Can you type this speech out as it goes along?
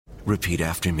Repeat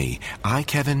after me. I,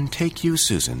 Kevin, take you,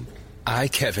 Susan. I,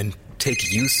 Kevin,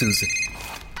 take you, Susan.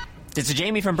 It's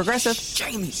Jamie from Progressive.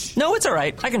 Jamie! No, it's all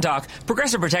right. I can talk.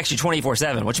 Progressive protects you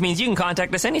 24/7, which means you can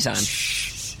contact us anytime.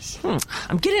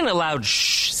 I'm getting a loud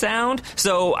shh sound,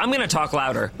 so I'm going to talk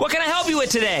louder. What can I help you with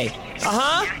today?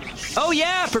 Oh,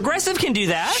 yeah, Progressive can do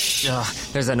that. Ugh,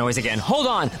 there's that noise again. Hold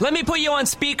on. Let me put you on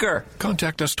speaker.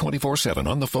 Contact us 24/7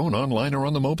 on the phone, online, or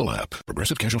on the mobile app.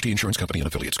 Progressive Casualty Insurance Company and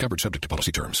affiliates. Covered subject to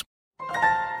policy terms.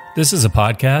 This is a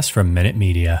podcast from Minute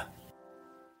Media.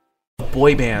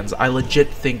 Boy bands. I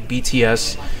legit think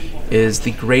BTS is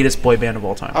the greatest boy band of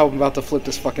all time. I'm about to flip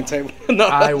this fucking table. No,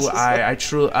 I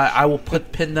will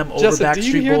pin them over Justin,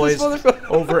 Backstreet Boys,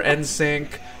 over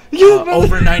NSYNC, You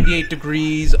over 98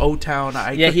 Degrees, O-Town.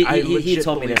 He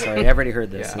told me this already. I've already heard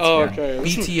this. Yeah. Oh, okay.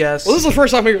 BTS. Well, this is the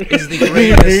first time hearing is the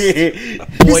greatest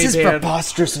boy This is band.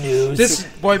 preposterous news.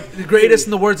 The greatest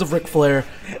in the words of Ric Flair.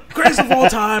 Greatest of all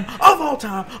time, of all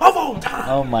time, of all time.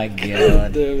 Oh my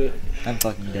god. Damn it. I'm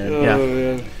fucking dead. Oh, Yeah.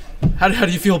 man. How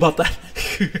do you feel about that?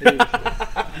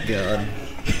 God.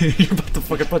 You're about to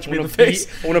fucking punch me in the face.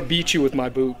 I want to beat you with my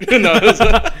boot.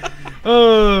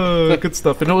 Oh, good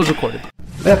stuff. And it was recorded.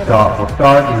 Liftoff will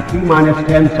start in T-minus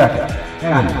 10 seconds.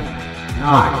 10,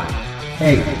 9,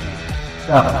 8,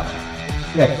 7,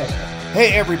 6.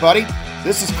 Hey everybody,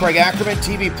 this is Craig Ackerman,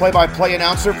 TV play-by-play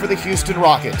announcer for the Houston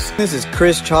Rockets. This is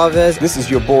Chris Chavez. This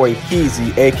is your boy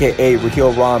Heezy, a.k.a.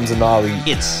 Raheel Ramzanali.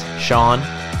 It's Sean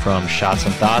from Shots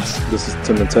and Thoughts. This is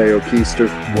Timoteo Keister.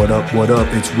 What up?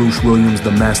 It's Roosh Williams,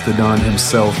 the Mastodon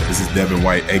himself. This is Devin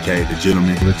White, a.k.a. The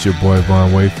Gentleman. It's your boy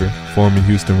Von Wafer, former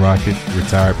Houston Rocket,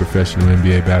 retired professional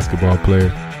NBA basketball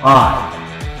player. 5,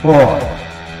 4,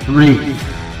 3,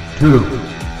 2,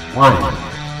 1.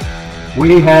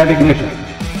 We have ignition.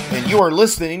 And you are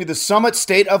listening to the Summit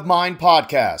State of Mind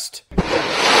podcast.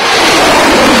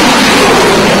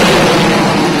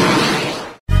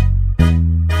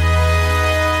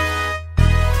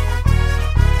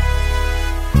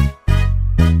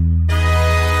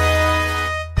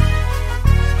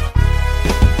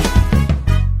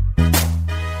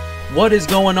 What is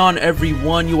going on,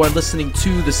 everyone? You are listening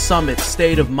to the Summit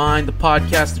State of Mind, the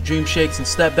podcast of dream shakes and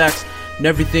stepbacks and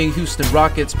everything Houston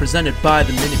Rockets, presented by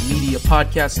the Minute Media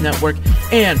Podcast Network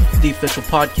and the official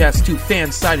podcast to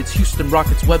fan-sided Houston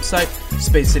Rockets website,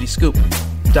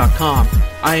 SpaceCityScoop.com.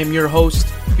 I am your host,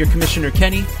 your Commissioner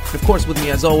Kenny, and of course with me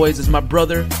as always is my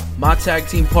brother, my tag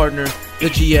team partner, the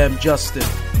GM, Justin.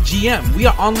 GM, we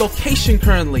are on location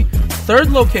currently.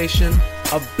 Third location,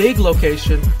 a big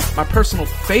location, my personal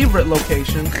favorite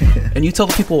location, and you tell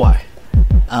the people why.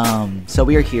 So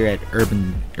we are here at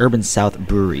Urban South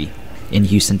Brewery in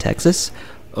Houston, Texas,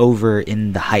 over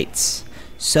in the Heights.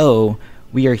 So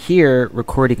we are here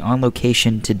recording on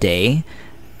location today,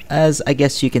 as I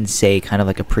guess you can say, kind of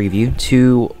like a preview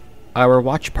to our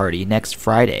watch party next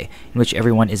Friday, in which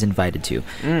everyone is invited to.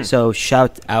 So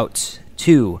shout out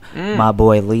to my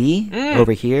boy Lee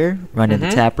over here running the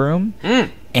tap room,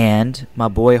 and my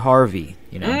boy Harvey,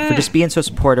 for just being so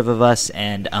supportive of us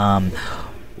and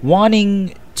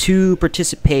wanting to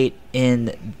participate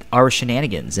in our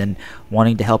shenanigans and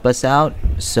wanting to help us out.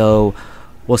 So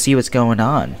we'll see what's going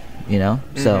on,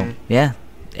 So yeah,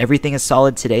 everything is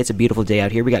solid today. It's a beautiful day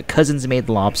out here. We got Cousins Made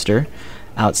Lobster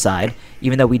outside,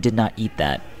 even though we did not eat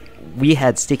that. We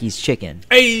had Sticky's chicken.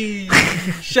 Hey,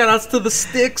 shout outs to the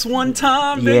Sticks one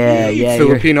time, baby. Yeah.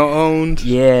 Filipino owned.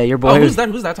 Yeah, your boy. Oh, who's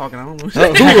that talking? I don't know. Who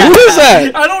is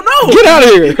that? I don't know. Get out of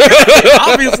here.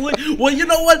 Obviously. Well, you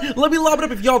know what? Let me lob it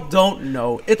up if y'all don't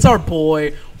know. It's our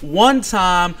boy, one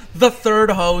time, the third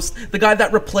host, the guy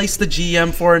that replaced the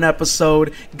GM for an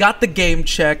episode, got the game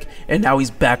check, and now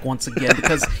he's back once again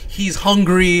because he's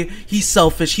hungry, he's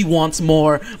selfish, he wants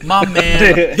more. My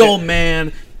man, yo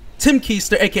man, Tim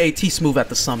Keister, a.k.a. T-Smooth at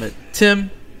the Summit. Tim,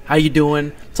 how you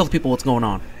doing? Tell the people what's going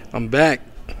on. I'm back.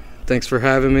 Thanks for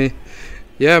having me.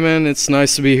 Yeah, man, it's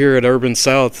nice to be here at Urban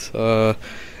South.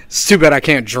 It's too bad I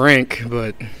can't drink,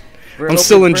 but I'm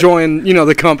still enjoying,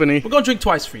 the company. We're going to drink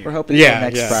twice for you. We're hoping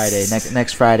Friday.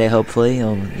 Next Friday, hopefully,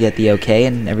 you'll get the okay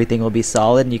and everything will be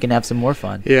solid and you can have some more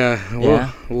fun. Yeah,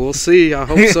 we'll see. I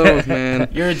hope so, man.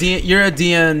 You're a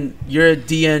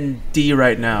DND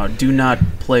right now. Do not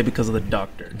play because of the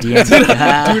doctor. You are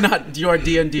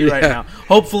DND right now.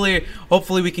 Hopefully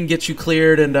we can get you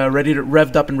cleared and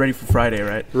revved up and ready for Friday,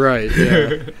 right? Right,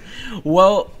 yeah.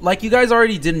 Well, like you guys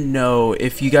already didn't know,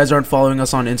 if you guys aren't following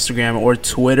us on Instagram or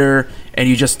Twitter and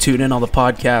you just tune in on the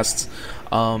podcasts,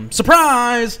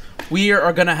 surprise! We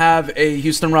are going to have a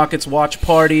Houston Rockets watch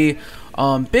party.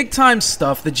 Big time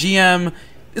stuff. The GM,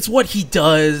 It's what he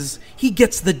does. He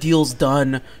gets the deals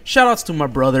done. Shout outs to my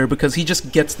brother because he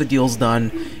just gets the deals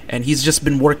done, and he's just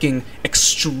been working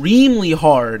extremely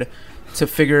hard to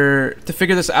figure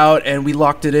this out, and we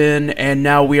locked it in, and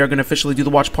now we are going to officially do the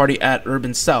watch party at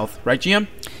Urban South. Right, GM?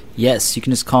 Yes, you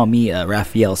can just call me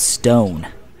Raphael Stone.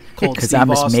 Because I'm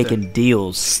just making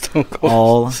deals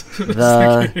all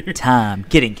the time.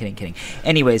 Kidding.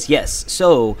 Anyways, yes.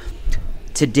 So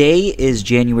today is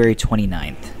January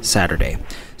 29th, Saturday.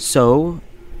 So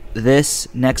this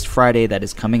next Friday that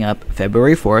is coming up,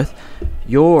 February 4th,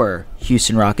 your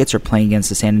Houston Rockets are playing against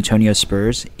the San Antonio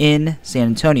Spurs in San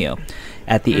Antonio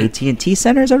at the AT&T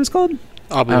Center. Is that what it's called?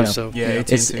 I believe so. Yeah,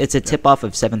 it's a tip-off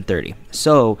of 7:30.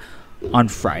 So on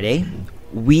Friday,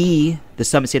 we, the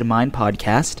Summit State of Mind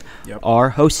podcast,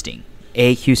 are hosting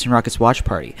a Houston Rockets watch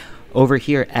party over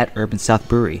here at Urban South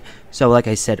Brewery. So like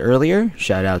I said earlier,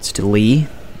 shout outs to Lee,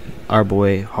 our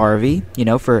boy Harvey,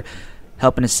 for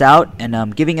helping us out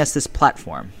and giving us this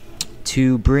platform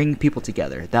to bring people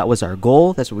together. That was our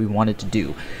goal. That's what we wanted to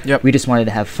do. Yep. We just wanted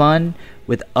to have fun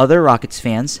with other Rockets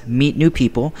fans, meet new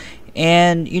people,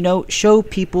 and, show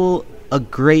people a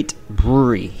great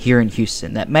brewery here in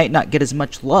Houston that might not get as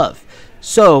much love.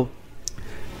 So,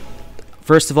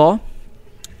 first of all,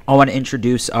 I want to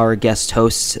introduce our guest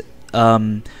hosts.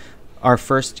 Our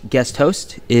first guest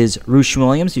host is Roosh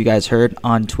Williams. You guys heard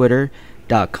on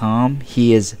Twitter.com.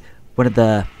 He is one of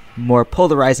the more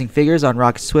polarizing figures on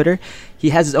Rockets Twitter. He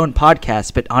has his own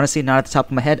podcast, but honestly, not at the top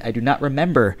of my head. I do not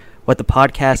remember what the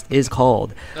podcast is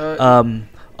called.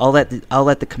 I'll let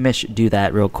the commish do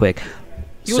that real quick.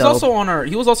 He was also on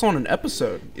an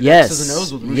episode. Yes, X's and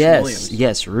O's with Roosh Williams.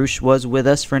 Yes. Roosh was with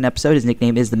us for an episode. His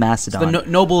nickname is the Mastodon. It's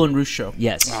the Noble and Roosh Show.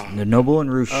 Yes, the Noble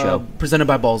and Roosh Show, presented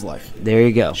by Balls Life. There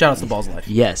you go. Shout out to Balls Life.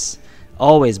 Yes,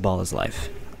 always Balls Life.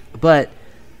 But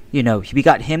we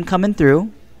got him coming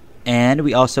through, and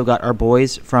we also got our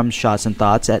boys from Shots and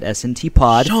Thoughts at S&T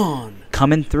Pod, Sean,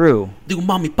 coming through. Do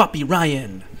mommy, papi,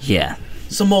 Ryan. Yeah.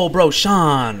 Some old bro,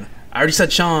 Sean. I already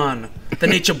said Sean. The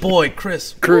nature boy,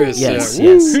 Chris. Yes.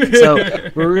 So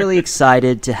we're really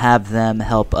excited to have them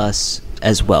help us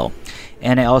as well.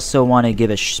 And I also want to give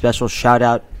a special shout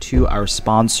out to our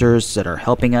sponsors that are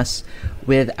helping us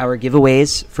with our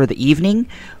giveaways for the evening.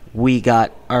 We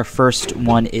got our first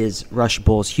one is Rush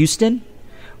Bulls Houston.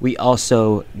 We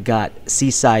also got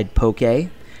Seaside Poke.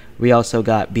 We also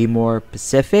got Be More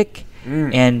Pacific.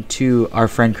 And to our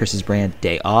friend Chris's brand,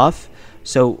 Day Off.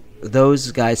 So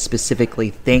those guys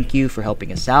specifically, thank you for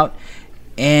helping us out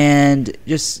and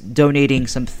just donating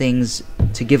some things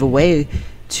to give away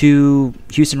to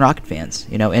Houston Rocket fans,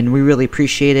 and we really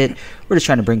appreciate it. We're just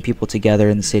trying to bring people together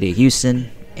in the city of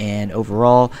Houston, and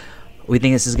overall, we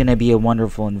think this is going to be a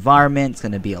wonderful environment. It's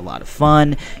going to be a lot of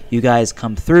fun. You guys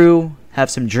come through, have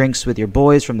some drinks with your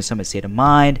boys from the Summit State of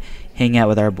Mind, hang out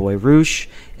with our boy Roosh,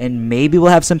 and maybe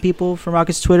we'll have some people from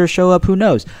Rockets Twitter show up. Who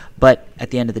knows? But at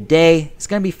the end of the day, it's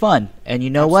going to be fun. And you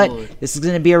know what? This is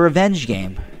going to be a revenge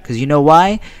game. Because you know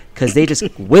why? Because they just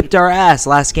whipped our ass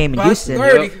last game in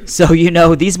Houston. So,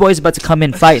 these boys are about to come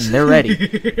in fighting. They're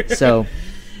ready. So,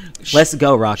 let's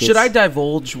go, Rockets. Should I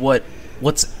divulge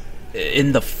what's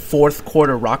in the fourth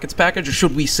quarter Rockets package, or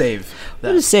should we save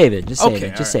that? Just save it. Just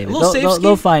save it.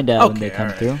 They'll find out when they come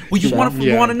through. Well, you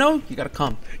want to know? You got to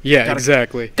come. Yeah,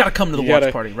 exactly. Got to come to the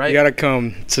watch party, right? You got to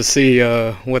come to see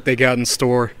what they got in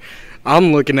store.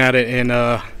 I'm looking at it, and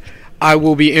I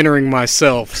will be entering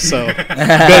myself, so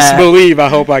best believe I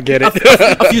hope I get it.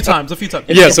 a few times.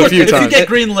 Yes, a few times. If you get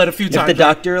greenlit a few times. If the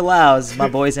doctor allows, my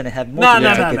boy's going to have more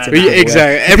tickets.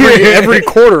 Exactly. Every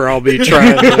quarter I'll be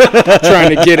trying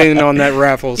to get in on that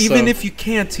raffle. Even if you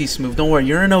can't, T-Smooth, don't worry.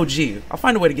 You're an OG. I'll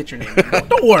find a way to get your name.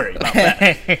 Don't worry about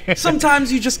that.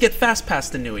 Sometimes you just get fast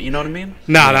passed into it. You know what I mean?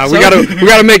 No. We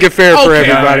gotta make it fair for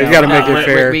everybody. You got to make it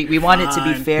fair. We want it to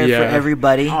be fair for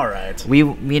everybody. All right.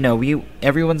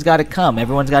 Everyone's got to come.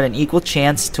 Everyone's got an equal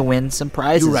chance to win some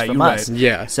prizes from us. Right.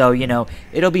 Yeah. So,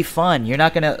 it'll be fun. You're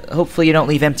not going to, hopefully you don't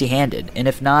leave empty-handed. And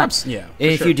if not,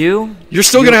 if you do, you're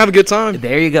still going to have a good time.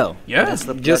 There you go. Yeah.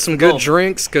 Get some good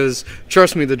drinks, because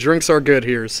trust me, the drinks are good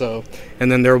here. So,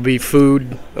 and then there will be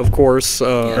food, of course.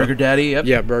 Burger Daddy, yep.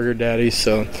 Yeah, Burger Daddy.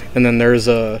 So, and then there's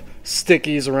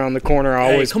Stickies around the corner.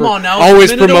 I always come on now.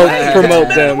 Always promote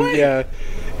them. Yeah.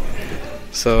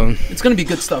 So it's gonna be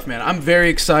good stuff, man. I'm very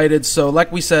excited. So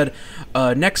like we said,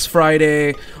 next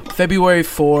Friday, February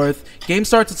 4th, game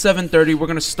starts at 7:30. We're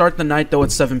gonna start the night though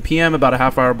at 7 p.m. about a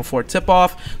half hour before tip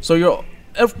off.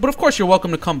 But of course you're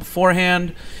welcome to come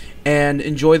beforehand. and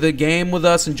enjoy the game with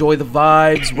us, enjoy the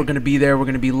vibes. We're going to be there. We're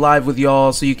going to be live with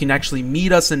y'all, so you can actually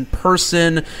meet us in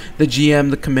person. The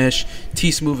GM, the commish,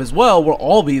 T-Smooth as well. We'll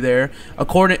all be there.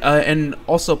 And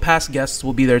also past guests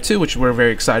will be there too, which we're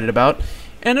very excited about.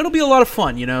 And it'll be a lot of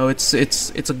fun. You know, it's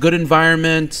a good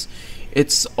environment.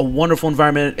 It's a wonderful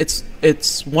environment.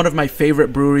 It's one of my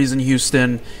favorite breweries in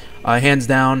Houston, hands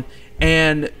down.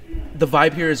 And the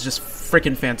vibe here is just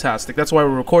freaking fantastic. That's why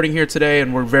we're recording here today,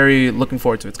 and we're very looking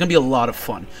forward to it. It's going to be a lot of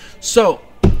fun. So,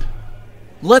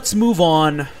 let's move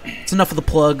on. It's enough of the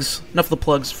plugs. Enough of the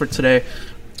plugs for today.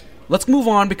 Let's move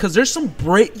on because there's some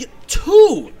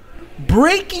two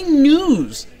breaking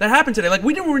news that happened today. Like,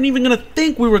 we weren't even going to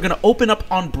think we were going to open up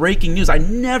on breaking news. I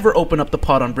never open up the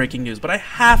pod on breaking news, but I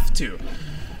have to.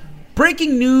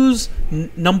 Breaking news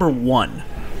number 1.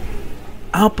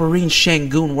 Alperen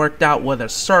Sengun worked out with a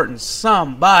certain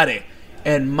somebody.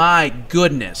 And my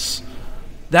goodness,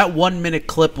 that 1 minute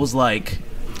clip was like,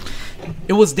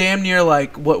 it was damn near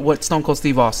like what Stone Cold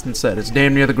Steve Austin said. It's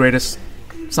damn near the greatest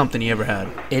something he ever had.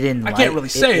 I can't really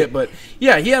say it, but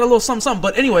yeah, he had a little something.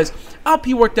 But anyways, Alp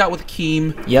worked out with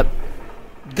Keem. Yep.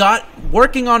 Got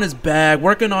working on his bag,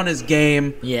 working on his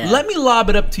game. Yeah. Let me lob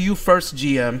it up to you first,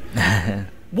 GM.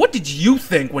 What did you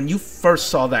think when you first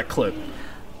saw that clip?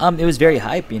 It was very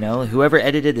hype, you know. Whoever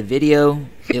edited the video,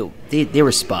 they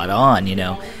were spot on, you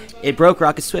know. It broke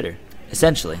Rocket's Twitter,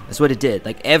 essentially. That's what it did.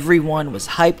 Like, everyone was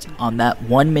hyped on that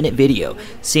 1 minute video,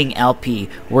 seeing Alp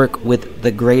work with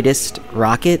the greatest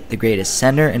Rocket, the greatest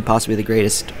center, and possibly the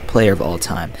greatest player of all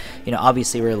time. You know,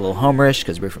 obviously we're a little homerish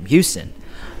because we're from Houston,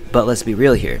 but let's be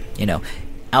real here. You know,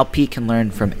 Alp can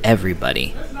learn from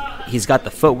everybody. He's got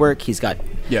the footwork. He's got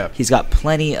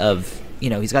plenty of, you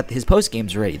know, he's got his post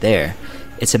games already there.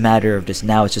 It's a matter of it's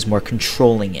just more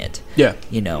controlling it. Yeah.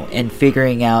 You know, and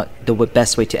figuring out the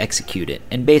best way to execute it.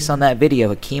 And based on that video,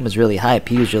 Hakeem was really hyped.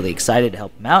 He was really excited to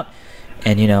help him out.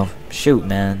 And, you know, shoot,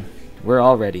 man, we're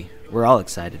all ready. We're all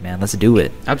excited, man. Let's do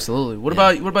it. Absolutely. What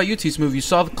about you, T-Smooth? You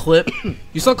saw the clip.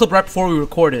 You saw the clip right before we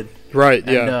recorded. Right,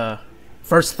 and, yeah.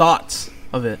 First thoughts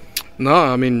of it. No,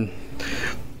 I mean,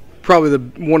 probably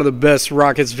one of the best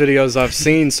Rockets videos I've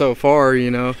seen so far, you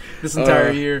know. This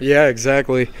entire year. Yeah,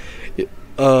 exactly.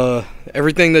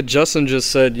 Everything that Justin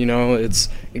just said, you know, it's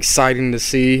exciting to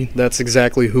see. That's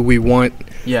exactly who we want.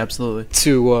 Yeah, absolutely.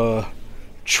 To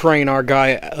train our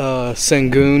guy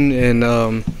Sengun,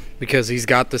 and because he's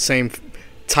got the same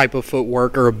type of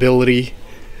footwork or ability,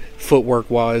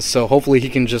 footwork-wise. So hopefully he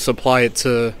can just apply it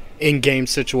to in-game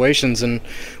situations, and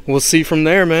we'll see from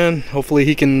there, man. Hopefully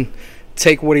he can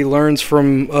take what he learns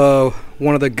from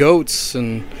one of the GOATs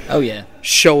and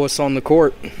show us on the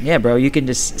court. Yeah, bro, you can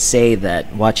just say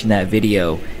that watching that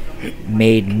video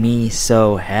made me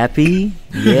so happy.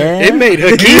 Yeah. It made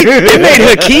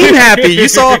Hakeem happy. You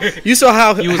saw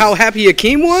how happy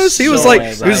Hakeem was? He was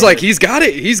like he's got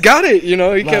it, you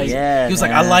know. He was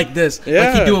like, I like this. Yeah.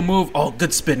 Like, he'd do a move,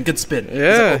 good spin.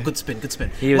 Yeah. He's like, good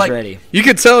spin. He was ready. You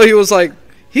could tell he was like,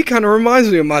 he kind of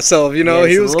reminds me of myself, you know.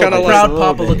 Yeah, he was kind of like proud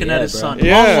papa looking at his son,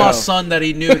 long lost son that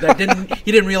he knew that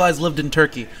he didn't realize lived in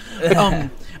Turkey.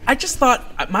 I just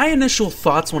thought, my initial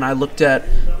thoughts when I looked at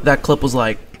that clip was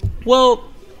like, well,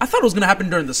 I thought it was going to happen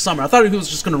during the summer. I thought he was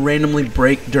just going to randomly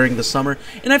break during the summer.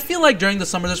 And I feel like during the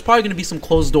summer, there's probably going to be some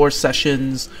closed-door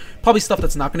sessions, probably stuff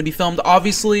that's not going to be filmed.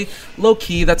 Obviously,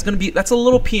 low-key, that's a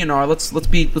little PNR.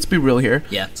 Let's be real here.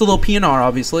 Yeah. It's a little PNR,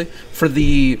 obviously, for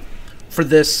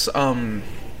this,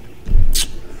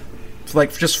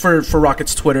 like, just for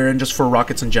Rockets Twitter and just for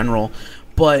Rockets in general.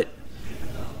 But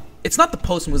it's not the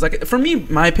post moves. Like, for me,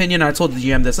 my opinion, I told the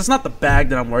GM this, it's not the bag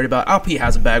that I'm worried about. Alp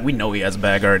has a bag. We know he has a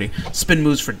bag already. Spin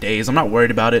moves for days. I'm not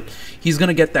worried about it. He's going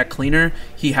to get that cleaner.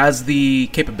 He has the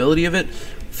capability of it.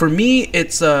 For me,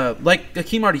 it's like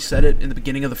Hakeem already said it in the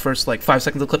beginning of the first 5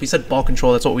 seconds of the clip. He said ball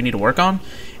control. That's what we need to work on.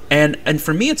 And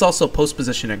for me, it's also post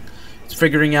positioning. It's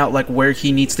figuring out where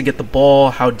he needs to get the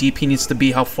ball, how deep he needs to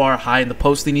be, how far high in the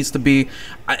post he needs to be.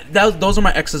 Those are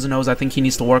my X's and O's I think he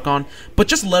needs to work on. But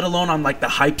just let alone on the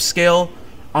hype scale,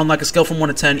 on a scale from 1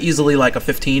 to 10, easily a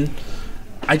 15.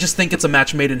 I just think it's a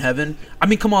match made in heaven. I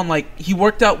mean, come on, he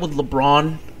worked out with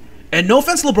LeBron, and no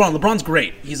offense to LeBron, LeBron's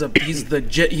great. He's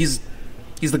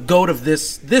the GOAT of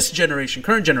this generation,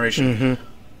 current generation. Mm-hmm.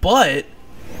 But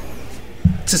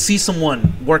to see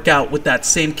someone work out with that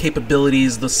same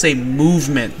capabilities, the same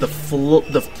movement, the flow,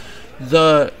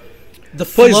 the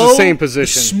plays flow, the same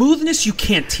position, the smoothness, you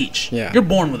can't teach. Yeah. You're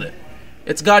born with it.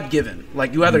 It's God given.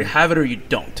 You either have it or you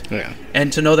don't. Yeah.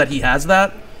 And to know that he has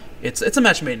that, it's a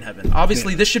match made in heaven.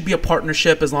 Obviously, this should be a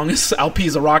partnership. As long as LP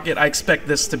is a Rocket, I expect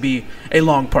this to be a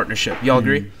long partnership. Y'all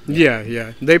agree?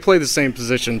 Yeah. They play the same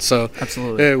position, so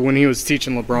absolutely. When he was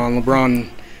teaching LeBron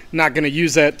not going to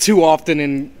use that too often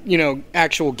in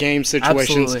actual game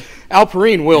situations. Absolutely.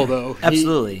 Alperine will though.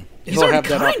 Absolutely. He's already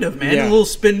kind of, man. A little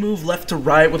spin move left to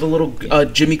right with a little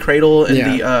Jimmy Cradle in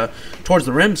the towards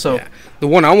the rim. So the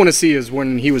one I want to see is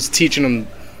when he was teaching him,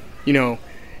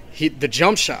 the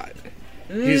jump shot.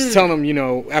 He's telling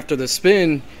him, after the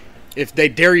spin, if they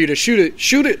dare you to shoot it,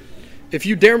 shoot it. If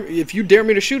you dare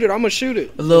me to shoot it, I'm gonna shoot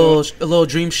it. A little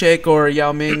dream shake or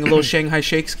Yao Ming, a little Shanghai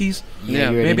shake skis. Yeah,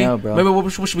 maybe. Know, bro. Maybe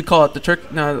what should we call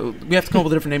it? No, we have to come up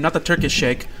with a different name. Not the Turkish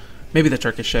shake. Maybe the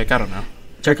Turkish shake. I don't know.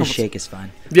 Turkish shake is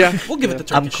fine. Yeah, we'll give it the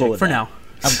Turkish shake for now.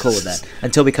 I'm cool with that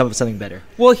until we come up with something better.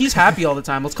 Well, he's happy all the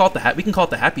time. Let's call it we can call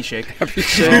it the happy shake. Happy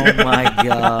shake. Oh my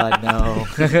God, no.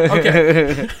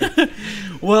 Okay.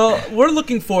 Well, we're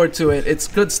looking forward to it. It's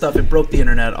good stuff. It broke the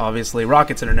internet, obviously,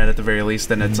 Rockets internet at the very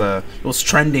least, and it was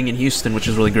trending in Houston, which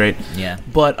is really great. Yeah.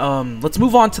 But let's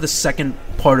move on to the second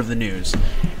part of the news,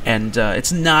 and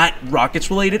it's not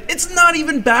Rockets related. It's not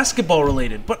even basketball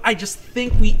related. But I just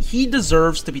think he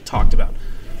deserves to be talked about.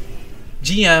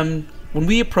 GM. When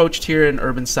we approached here in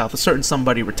Urban South, a certain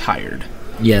somebody retired.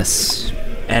 Yes.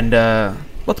 And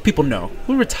let the people know.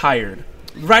 Who retired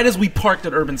right as we parked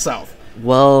at Urban South?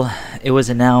 Well, it was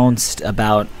announced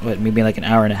about, maybe like an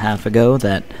hour and a half ago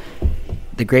that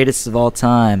the greatest of all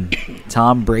time,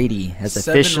 Tom Brady, has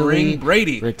officially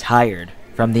retired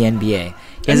from the NBA.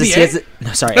 NBA?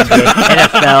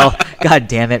 NFL. God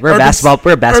damn it. We're a basketball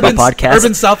podcast.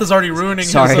 Urban South is already ruining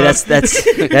Sorry, his,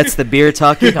 that's the beer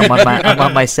talking. I'm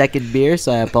on my second beer,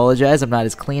 so I apologize. I'm not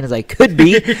as clean as I could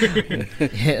be.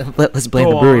 Let's blame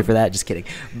the brewery for that. Just kidding.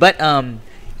 But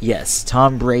yes,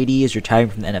 Tom Brady is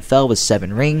retiring from the NFL with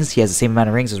 7 rings. He has the same amount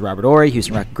of rings as Robert Horry.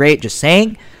 Houston Rockets, great, just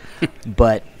saying.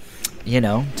 But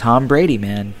Tom Brady,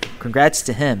 man, congrats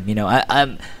to him.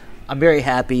 I'm very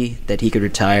happy that he could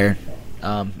retire.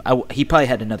 He probably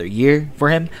had another year for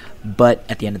him, but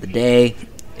at the end of the day,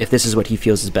 if this is what he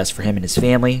feels is best for him and his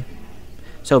family,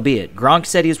 so be it. Gronk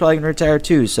said he was probably going to retire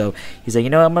too, so he's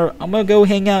like, I'm gonna go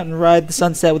hang out and ride the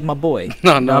sunset with my boy. You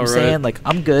know what I'm saying? Like,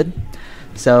 I'm good.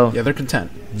 So yeah, they're content.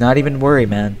 Not even worry,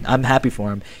 man. I'm happy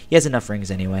for him. He has enough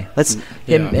rings anyway.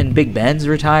 Him and Big Ben's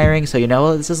retiring, so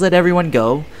let's just let everyone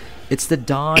go. It's the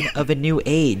dawn of a new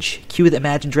age. Cue the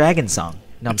Imagine Dragons song.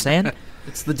 You know what I'm saying?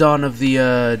 It's the dawn of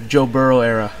the Joe Burrow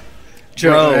era.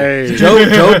 Joe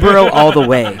Burrow all the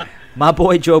way. My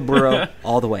boy Joe Burrow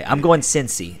all the way. I'm going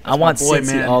Cincy. I want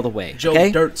Cincy, man, all the way. Joe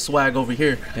okay? Dirt swag over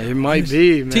here. It might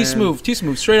be, man.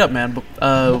 T-Smooth, straight up, man.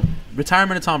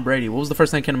 Retirement of Tom Brady. What was the first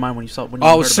thing that came to mind when you saw?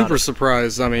 I was super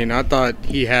surprised. I mean, I thought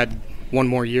he had one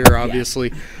more year,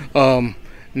 obviously. Yeah.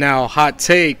 Now, hot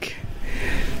take.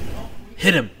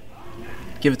 Hit him.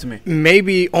 Give it to me.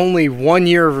 Maybe only 1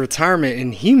 year of retirement,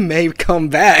 and he may come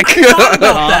back. I thought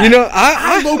about that.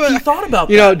 I low-key thought about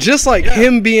that. Just like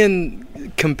him being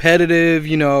competitive,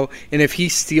 and if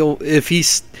he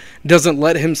doesn't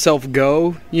let himself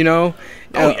go,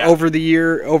 over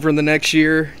the next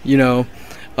year,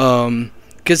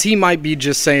 because he might be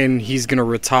just saying he's gonna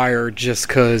retire just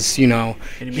because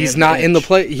he's not in the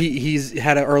play. He's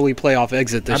had an early playoff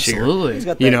exit this year. Absolutely, he's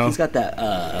got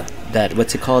that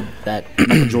what's it called, that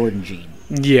Michael Jordan gene.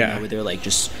 Yeah, where they're like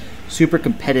just super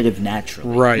competitive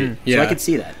naturally. Right. Yeah. So I could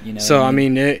see that. So I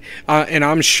mean, and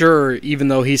I'm sure even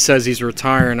though he says he's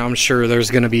retiring, I'm sure there's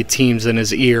going to be teams in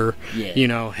his ear.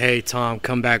 Yeah. Hey Tom,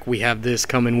 come back. We have this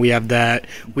coming. We have that.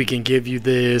 We can give you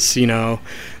this.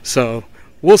 So.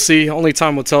 We'll see. Only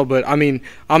time will tell. But, I mean,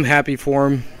 I'm happy for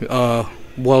him.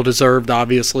 Well-deserved,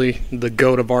 obviously. The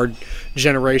GOAT of our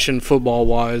generation,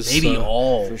 football-wise. Maybe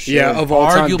all. For sure. Yeah, of all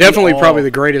time. Definitely probably the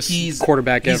greatest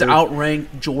quarterback ever. He's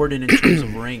outranked Jordan in terms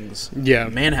of rings. Yeah. The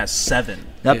man has 7.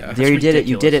 Yep, yeah, there you did it.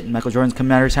 You did it. Michael Jordan's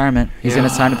coming out of retirement. He's going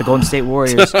to sign with the Golden State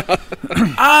Warriors.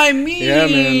 I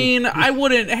mean, I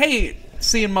wouldn't hate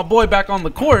seeing my boy back on the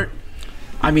court.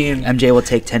 I mean, MJ will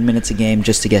take 10 minutes a game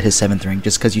just to get his 7th ring,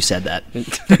 just because you said that.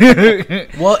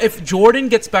 Well, if Jordan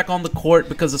gets back on the court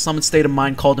because of someone's state of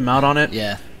mind called him out on it,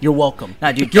 you're welcome.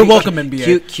 Nah, dude, you're welcome,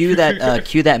 NBA. Cue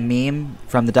that meme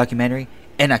from the documentary,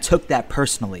 and I took that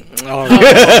personally. Oh,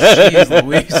 jeez,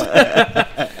 Louise.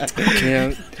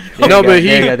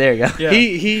 There you go. Yeah.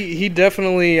 He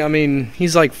definitely. I mean,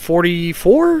 he's like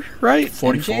 44, right?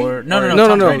 44. MJ?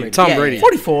 No. Tom Brady.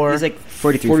 44. He's like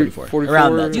 43, 44.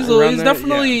 Around that.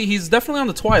 He's definitely on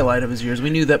the twilight of his years. We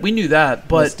knew that.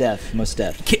 But most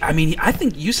def. I mean, I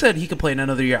think you said he could play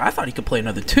another year. I thought he could play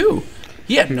another 2.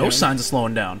 He had no signs of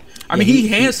slowing down. I mean,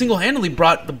 he single-handedly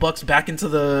brought the Bucks back into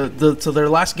to their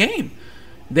last game.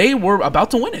 They were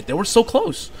about to win it. They were so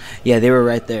close. Yeah, they were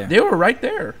right there.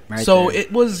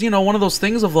 It was, one of those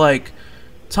things of like,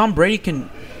 Tom Brady can,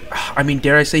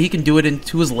 dare I say, he can do it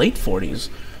into his late 40s.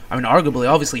 I mean, arguably,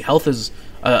 obviously, health is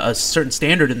a certain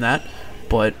standard in that.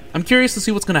 But I'm curious to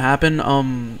see what's going to happen.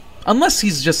 Unless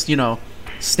he's just,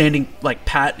 standing like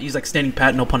pat. He's like standing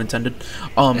pat, no pun intended,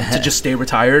 to just stay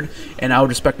retired. And I would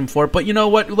respect him for it. But you know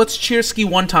what? Let's cheers ski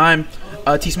one time.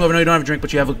 T-Smooth, I know you don't have a drink,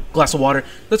 but you have a glass of water.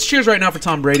 Let's cheers right now for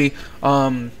Tom Brady,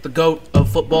 the GOAT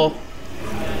of football.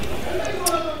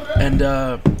 And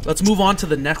let's move on to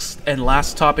the next and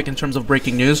last topic in terms of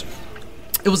breaking news.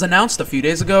 It was announced a few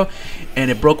days ago,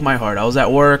 and it broke my heart. I was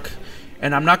at work,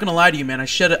 and I'm not going to lie to you, man. I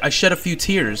shed a few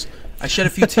tears. I shed a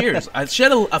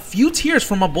few tears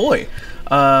for my boy.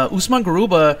 Usman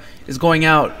Garuba is going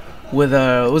out with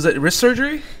was it wrist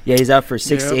surgery? Yeah, he's out for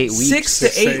 6 to 8 weeks. 6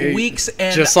 to 8 weeks,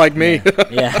 and just like me.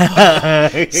 Yeah.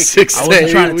 6 to 8 weeks. I wasn't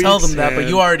trying to tell them that, but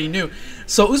you already knew.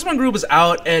 So Usman Garuba's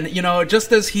out, and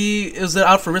just as he is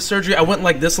out for wrist surgery, I went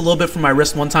like this a little bit from my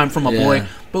wrist one time from my boy.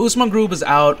 But Usman Garuba's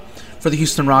out for the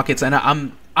Houston Rockets, and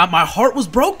my heart was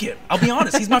broken. I'll be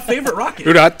honest. He's my favorite Rocket.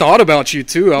 Dude, I thought about you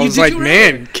too. I was like,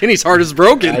 man, Kenny's heart is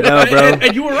broken. I know, bro.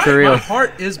 And you were right. My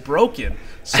heart is broken.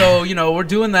 So, we're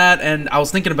doing that, and I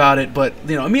was thinking about it, but,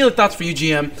 immediate thoughts for you,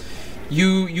 GM.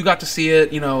 You got to see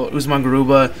it, Usman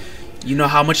Garuba. You know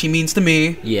how much he means to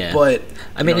me. Yeah. But,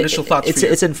 initial thoughts for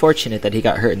you. It's unfortunate that he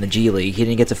got hurt in the G League. He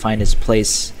didn't get to find his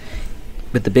place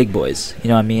with the big boys. You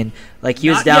know what I mean? Like, he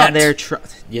was Not down yet. there.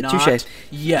 Not touche.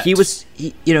 yet. He was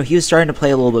starting to play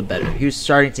a little bit better. He was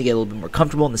starting to get a little bit more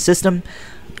comfortable in the system.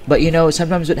 But,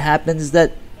 sometimes what happens is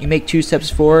that you make 2 steps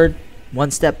forward,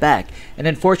 1 step back. And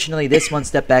unfortunately, this 1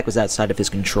 step back was outside of his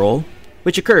control,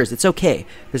 which occurs. It's okay.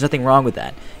 There's nothing wrong with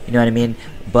that. You know what I mean?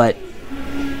 But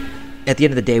at the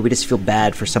end of the day, we just feel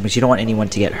bad for some because you don't want anyone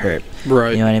to get hurt.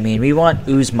 Right. You know what I mean? We want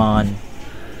Usman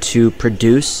to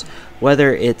produce,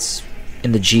 whether it's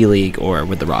in the G League or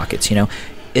with the Rockets,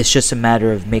 It's just a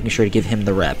matter of making sure to give him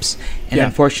the reps. And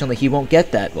unfortunately, he won't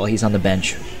get that while he's on the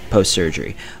bench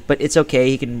post-surgery. But it's okay.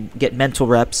 He can get mental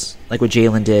reps like what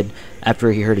Jalen did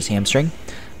after he hurt his hamstring.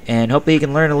 And hopefully he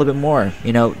can learn a little bit more.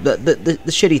 The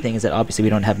shitty thing is that obviously we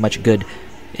don't have much good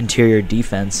interior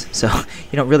defense. So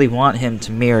you don't really want him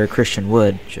to mirror Christian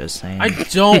Wood, just saying. I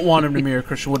don't want him to mirror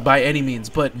Christian Wood by any means.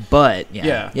 But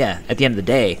yeah. At the end of the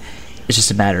day, it's just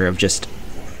a matter of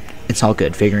it's all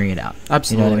good, figuring it out.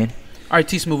 Absolutely. You know what I mean? All right,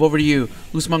 T-Smooth, over to you.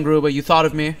 Usman Garuba, you thought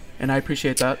of me, and I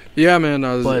appreciate that. Yeah, man.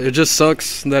 It just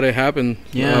sucks that it happened.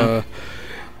 Yeah.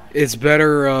 It's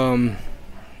better.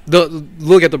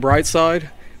 Look at the bright side.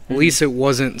 At least it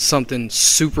wasn't something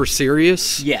super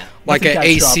serious. Yeah. Like an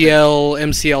ACL,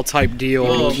 MCL type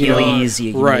deal. Achilles.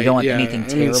 You don't want anything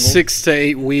terrible. 6 to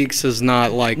 8 weeks is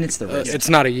not like. It's the wrist. It's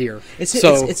not a year. It's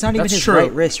not even his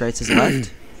right wrist, right? It's his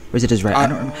left. Or is it his right? I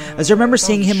don't remember. I remember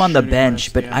seeing him on the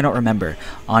bench, but I don't remember.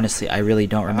 Honestly, I really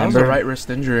don't remember. That was a right wrist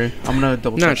injury. I'm going to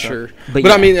double check. Not sure.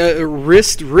 But I mean,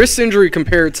 wrist injury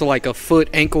compared to like a foot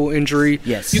ankle injury.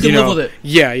 Yes. You can live with it.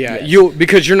 Yeah. Yes.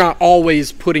 Because you're not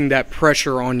always putting that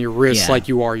pressure on your wrist like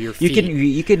you are your feet.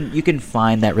 You can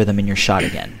find that rhythm in your shot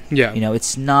again. Yeah.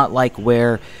 It's not like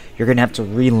where you're going to have to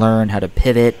relearn how to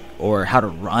pivot or how to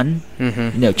run.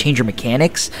 Mm-hmm. Change your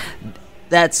mechanics.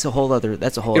 That's a whole other.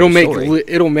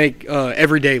 It'll make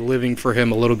everyday living for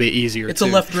him a little bit easier. It's a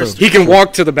left wrist. He can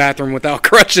walk to the bathroom without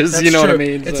crutches. That's you know true. what I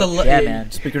mean? It's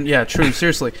man. True.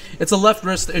 Seriously, it's a left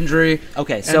wrist injury.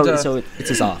 Okay, so it's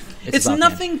his off. It's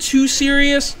nothing too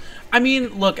serious. I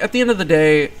mean, look. At the end of the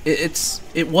day,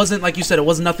 it wasn't like you said. It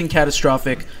was nothing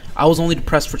catastrophic. I was only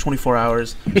depressed for 24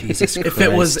 hours. Jesus Christ. If it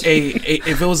was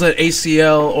if it was an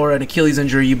ACL or an Achilles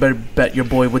injury, you better bet your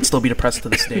boy would still be depressed to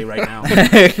this day right now.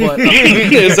 But,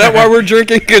 is that why we're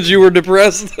drinking? Because you were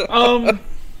depressed?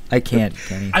 I can't,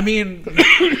 Kenny. I mean,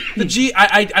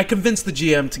 I convinced the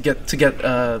GM to get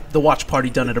the watch party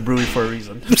done at a brewery for a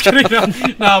reason. Just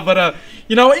kidding. No, but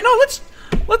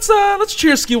let's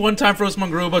cheers ski one time for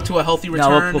Usman Garuba to a healthy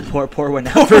return. No, we'll pour one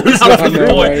out for the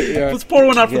boy. Right, yeah. Let's pour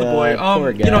one out for the boy.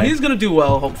 Poor guy. He's gonna do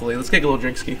well. Hopefully, let's take a little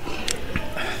drink ski.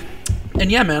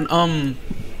 And yeah, man.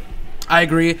 I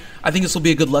agree. I think this will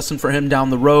be a good lesson for him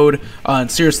down the road.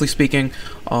 And seriously speaking,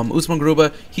 Usman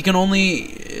Garuba, he can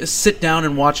only sit down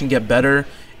and watch and get better.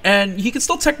 And he can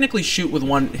still technically shoot with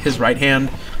his right hand.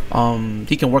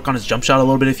 He can work on his jump shot a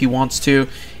little bit if he wants to.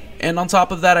 And on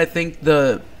top of that, I think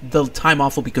the time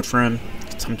off will be good for him.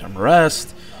 Some time to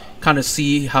rest, kind of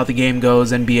see how the game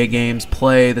goes, NBA games,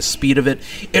 play, the speed of it.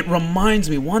 It reminds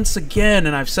me, once again,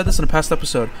 and I've said this in a past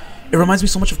episode, it reminds me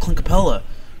so much of Clint Capella.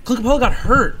 Clint Capella got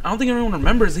hurt. I don't think anyone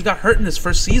remembers. He got hurt in his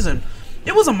first season.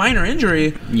 It was a minor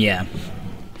injury. Yeah.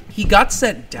 He got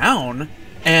sent down,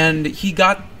 and he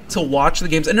got to watch the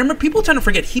games. And remember, people tend to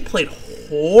forget he played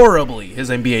horribly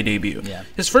his NBA debut. Yeah.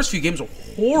 His first few games were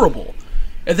horrible.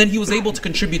 And then he was able to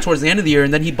contribute towards the end of the year,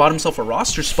 and then he bought himself a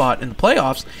roster spot in the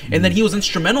playoffs, and then he was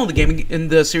instrumental in the game in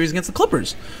the series against the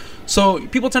Clippers. So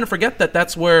people tend to forget that.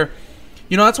 That's where,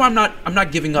 that's why I'm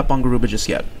not giving up on Garuba just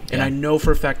yet. And I know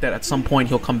for a fact that at some point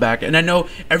he'll come back. And I know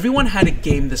everyone had a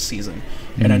game this season,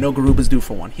 and I know Garuba's due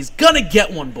for one. He's gonna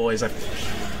get one, boys. I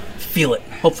feel it.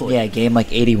 Hopefully. Yeah, a game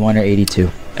like 81 or 82.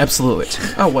 Absolutely.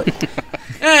 Oh, what?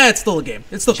 It's still a game.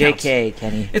 It still counts. JK,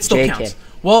 Kenny. It still JK. counts.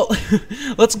 Well,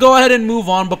 let's go ahead and move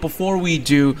on. But before we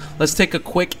do, let's take a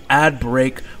quick ad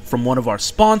break from one of our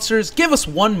sponsors. Give us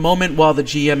one moment while the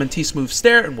GM and T-Smooth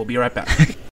stare, and we'll be right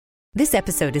back. This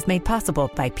episode is made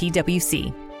possible by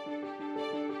PwC.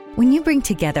 When you bring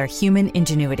together human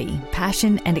ingenuity,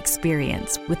 passion, and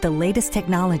experience with the latest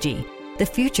technology, the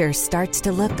future starts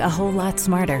to look a whole lot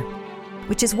smarter.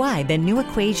 Which is why the new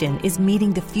equation is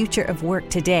meeting the future of work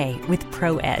today with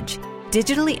ProEdge.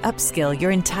 Digitally upskill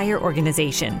your entire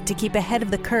organization to keep ahead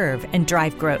of the curve and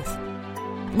drive growth.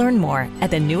 Learn more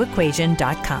at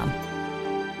thenewequation.com.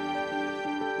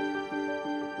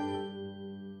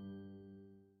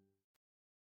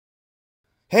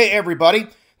 Hey everybody,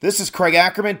 this is Craig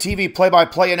Ackerman, TV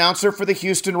play-by-play announcer for the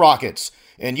Houston Rockets,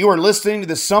 and you are listening to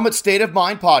the Summit State of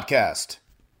Mind podcast.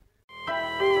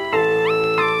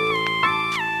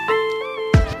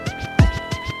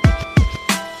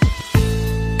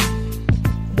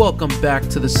 Welcome back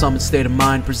to the Summit State of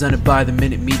Mind presented by the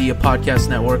Minute Media Podcast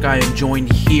Network. I am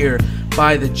joined here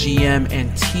by the GM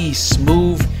and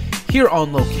T-Smooth here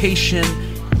on location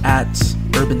at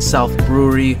Urban South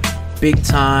Brewery. Big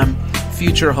time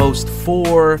future host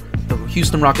for the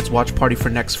Houston Rockets watch party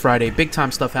for next Friday. Big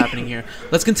time stuff happening here.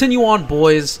 Let's continue on,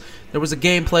 boys. There was a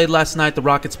game played last night. The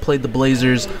Rockets played the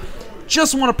Blazers.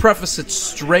 Just want to preface it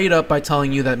straight up by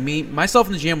telling you that myself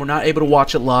and the GM were not able to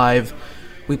watch it live.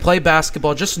 We play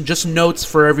basketball. Just notes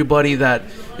for everybody that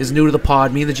is new to the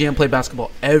pod. Me and the GM play basketball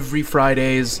every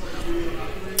Fridays.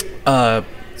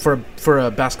 For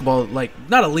a basketball, like,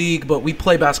 not a league, but we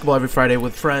play basketball every Friday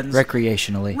with friends.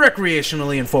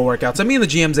 Recreationally and for workouts. I mean, the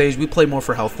GM's age, we play more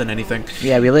for health than anything.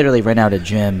 Yeah, we literally rent out a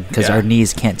gym because our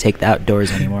knees can't take the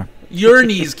outdoors anymore. Your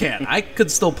knees can. I could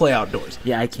still play outdoors.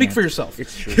 Yeah, I can. Speak for yourself.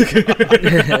 It's true.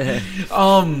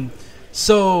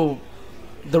 So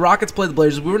the Rockets played the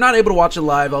Blazers. We were not able to watch it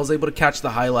live. I was able to catch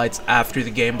the highlights after the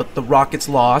game, but the Rockets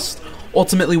lost.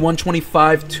 Ultimately,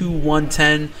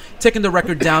 125-110, taking the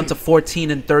record down to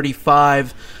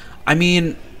 14-35. I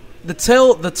mean, the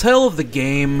tale of the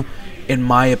game, in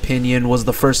my opinion, was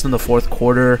the first and the fourth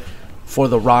quarter for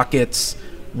the Rockets,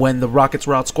 when the Rockets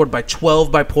were outscored by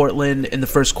 12 by Portland in the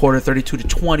first quarter,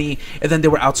 32-20, and then they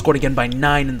were outscored again by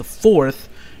 9 in the fourth,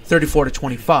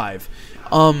 34-25.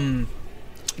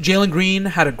 Jalen Green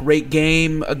had a great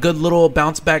game, a good little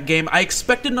bounce-back game. I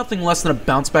expected nothing less than a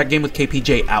bounce-back game with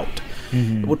KPJ out.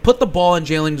 It would put the ball in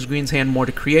Jalen Green's hand more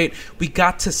to create. We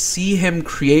got to see him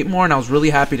create more, and I was really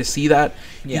happy to see that.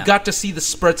 Yeah. You got to see the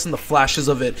spurts and the flashes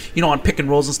of it, on pick and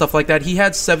rolls and stuff like that. He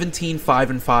had 17, 5,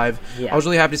 and 5. Yeah. I was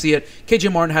really happy to see it.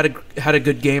 KJ Martin had a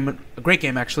good game, a great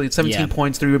game actually. 17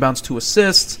 points, 3 rebounds, 2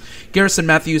 assists. Garrison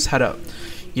Matthews had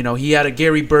he had a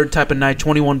Gary Bird type of night,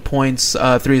 21 points,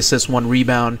 3 assists, 1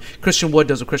 rebound. Christian Wood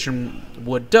does what Christian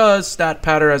Wood does. Stat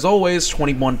patter, as always,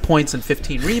 21 points and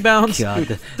 15 rebounds. God,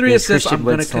 3 assists. Christian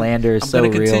Wood slander is so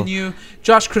real. Continue.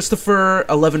 Josh Christopher,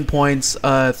 11 points,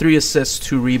 3 assists,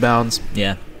 2 rebounds.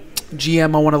 Yeah.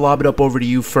 GM, I want to lob it up over to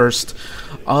you first.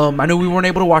 I know we weren't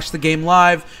able to watch the game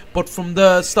live, but from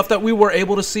the stuff that we were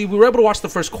able to see, we were able to watch the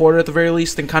first quarter at the very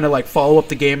least and kind of like follow up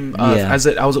the game as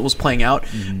it was playing out.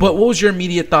 But what was your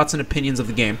immediate thoughts and opinions of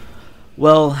the game?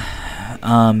 Well,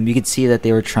 you could see that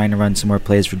they were trying to run some more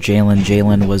plays for Jalen.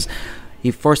 Jalen he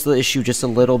forced the issue just a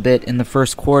little bit in the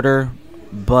first quarter,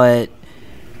 but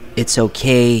it's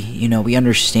okay. We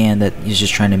understand that he's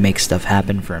just trying to make stuff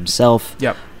happen for himself.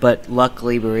 Yep. But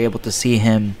luckily, we were able to see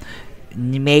him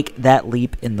make that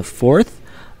leap in the fourth.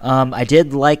 I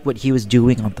did like what he was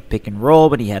doing on the pick and roll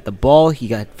when he had the ball. He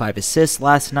got 5 assists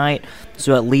last night,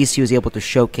 so at least he was able to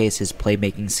showcase his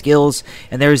playmaking skills.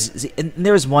 And there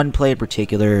was one play in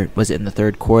particular, was it in the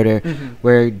third quarter,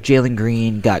 where Jalen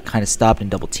Green got kind of stopped and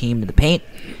double-teamed in the paint.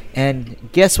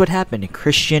 And guess what happened?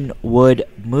 Christian Wood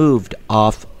moved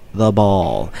off the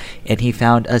ball. And he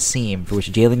found a seam for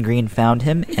which Jalen Green found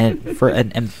him and for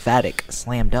an emphatic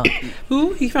slam dunk.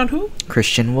 Who? He found who?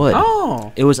 Christian Wood.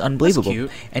 Oh. It was unbelievable.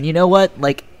 That's cute. And you know what?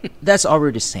 Like, that's all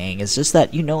we're just saying. It's just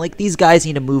that, like, these guys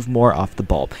need to move more off the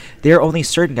ball. There are only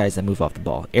certain guys that move off the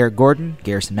ball. Eric Gordon,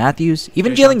 Garrison Matthews,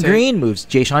 even Jalen Green moves.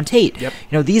 Jayshawn Tate. Yep.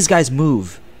 These guys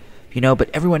move. But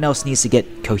everyone else needs to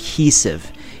get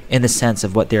cohesive in the sense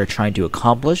of what they're trying to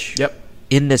accomplish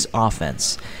in this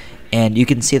offense. And you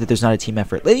can see that there's not a team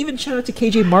effort. Even shout out to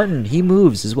KJ Martin. He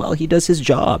moves as well. He does his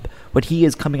job when he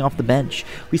is coming off the bench.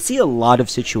 We see a lot of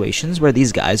situations where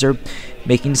these guys are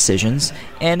making decisions,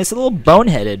 and it's a little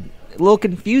boneheaded, a little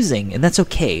confusing, and that's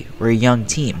okay. We're a young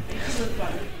team.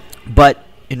 But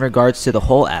in regards to the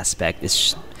whole aspect,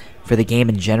 it's for the game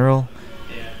in general,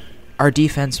 our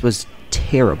defense was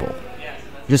terrible.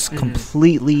 Just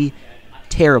completely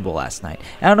terrible last night.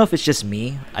 I don't know if it's just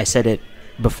me. I said it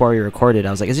before we recorded.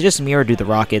 I was like, is it just me, or do the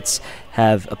Rockets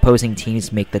have opposing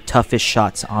teams make the toughest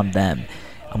shots on them?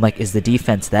 I'm like, is the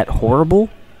defense that horrible,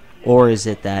 or is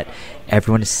it that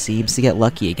everyone seems to get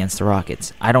lucky against the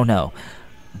Rockets? I don't know.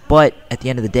 But at the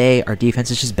end of the day, our defense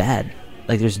is just bad.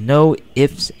 Like, there's no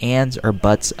ifs, ands, or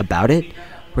buts about it.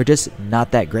 We're just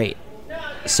not that great.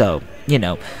 So, in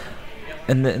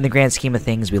the grand scheme of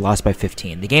things, we lost by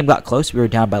 15. The game got close. We were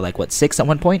down by 6 at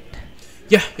one point?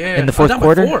 Yeah. In the fourth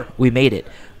quarter, we made it.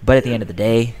 But at the end of the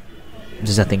day,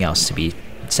 there's nothing else to be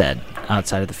said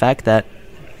outside of the fact that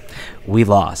we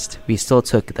lost. We still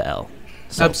took the L.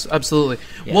 So, absolutely.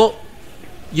 Yeah. Well,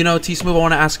 T-Smooth, I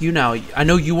want to ask you now. I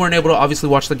know you weren't able to obviously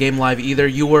watch the game live either.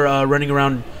 You were running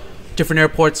around different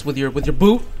airports with your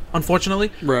boo,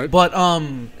 unfortunately. Right. But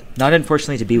not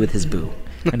unfortunately to be with his boo.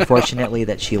 Unfortunately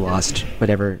that she lost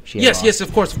whatever she had lost. Yes,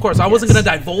 of course. I wasn't going to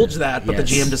divulge that, but the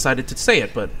GM decided to say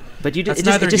it. But you it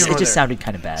just sounded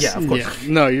kind of bad. Yeah, of course.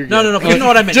 Yeah. No, you're good. No. You know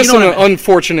what I meant. Just an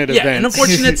unfortunate event. Yeah, an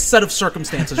unfortunate set of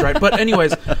circumstances, right? But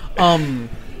anyways,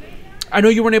 I know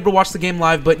you weren't able to watch the game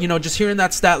live, but just hearing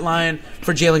that stat line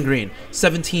for Jalen Green,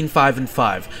 17, 5, and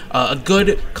 5, a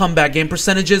good comeback game.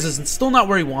 Percentages is still not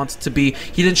where he wants it to be.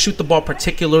 He didn't shoot the ball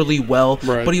particularly well,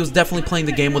 but he was definitely playing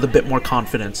the game with a bit more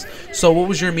confidence. So, what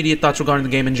was your immediate thoughts regarding the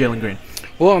game and Jalen Green?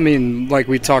 Well, I mean, like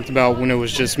we talked about when it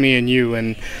was just me and you,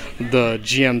 and the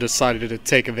GM decided to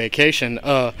take a vacation.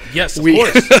 Yes, of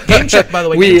course. Game check, by the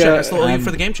way. Game check. I still owe you for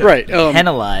the game check. Right.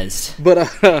 Penalized.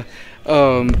 But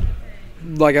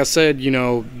like I said,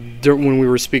 when we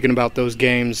were speaking about those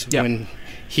games when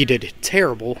he did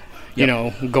terrible,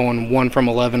 going 1 from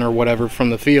 11 or whatever from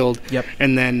the field. Yep.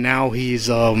 And then now he's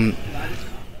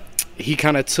he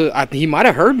kind of took. He might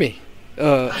have heard me.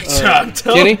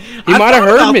 Kenny, he might have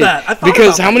heard me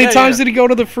because how many times did he go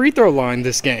to the free throw line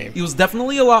this game? He was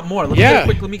definitely a lot more. Let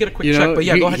me get a quick check. But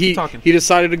go ahead, keep talking. He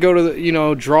decided to go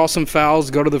to draw some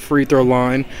fouls, go to the free throw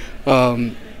line.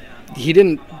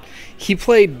 He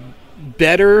played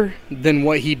better than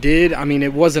what he did. I mean,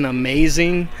 it wasn't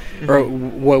amazing or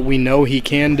what we know he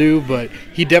can do, but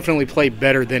he definitely played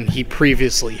better than he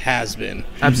previously has been.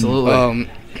 Absolutely.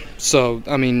 So,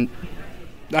 I mean,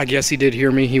 I guess he did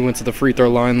hear me. He went to the free throw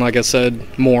line, like I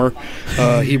said, more.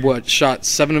 He shot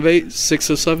 7 of 8, 6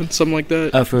 of 7, something like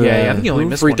that. I think he only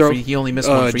missed free one. Throw. He only missed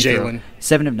one free throw. Jalen.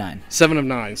 7 of 9. 7 of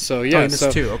 9. So yeah, he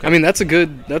missed 2. Okay. I mean, that's a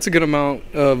good amount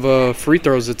of free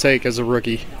throws to take as a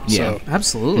rookie. Yeah, so.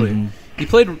 Absolutely. He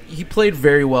played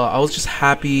very well. I was just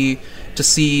happy to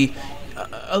see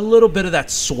a little bit of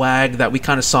that swag that we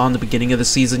kind of saw in the beginning of the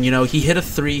season. He hit a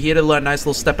 3. He hit a nice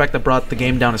little step back that brought the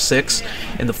game down to 6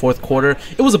 in the fourth quarter.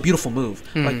 It was a beautiful move.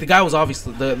 Like, the guy was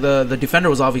obviously the defender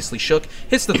was obviously shook.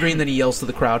 Hits the 3 and then he yells to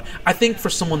the crowd. I think for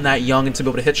someone that young and to be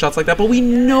able to hit shots like that, but we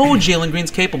know Jalen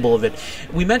Green's capable of it.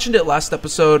 We mentioned it last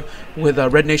episode with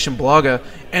Red Nation Blogger,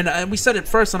 and we said it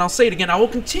first, and I'll say it again. I will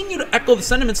continue to echo the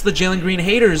sentiments of the Jalen Green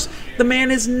haters. The man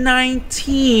is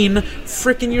 19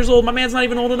 freaking years old. My man's not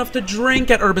even old enough to drink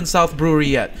at Urban South Brewery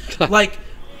yet. Like,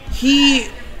 he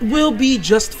will be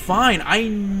just fine. I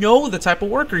know the type of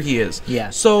worker he is. Yeah.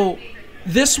 So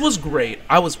this was great.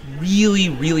 I was really,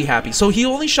 really happy. So he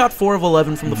only shot 4 of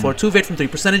 11 from the floor, 2 of 8 from 3.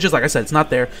 Percentages, like I said, it's not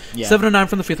there. Yeah. 7 of 9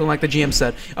 from the free throw, like the GM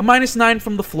said. A -9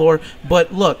 from the floor.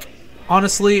 But look,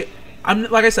 honestly,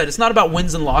 like I said, it's not about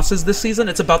wins and losses this season.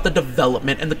 It's about the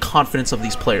development and the confidence of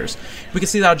these players. We can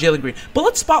see that out of Jalen Green. But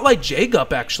let's spotlight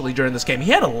Jacob, actually, during this game.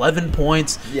 He had 11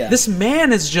 points. Yeah. This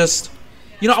man is just...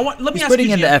 let me He's ask you,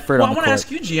 putting in GM. the effort on the I want court. to ask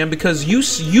you, GM, because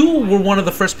you were one of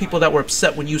the first people that were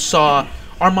upset when you saw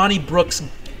Armani Brooks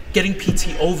getting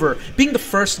PT over, being the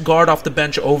first guard off the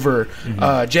bench over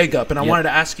Jacob. And I wanted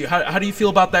to ask you, how do you feel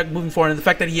about that moving forward and the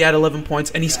fact that he had 11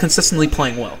 points and he's consistently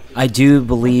playing well? I do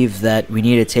believe that we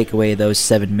need to take away those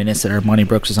 7 minutes that Armani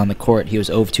Brooks was on the court. He was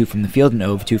 0 of 2 from the field and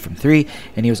 0 of 2 from 3,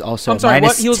 and he was also I'm sorry,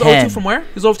 minus what? He was 10 0 of 2 from where?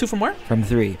 He was 0 of 2 from where? From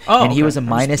 3. Oh, and he okay. was a I'm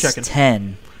minus just checking.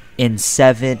 10 in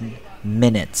 7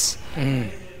 minutes.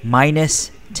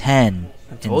 Minus 10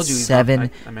 in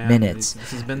 7 minutes.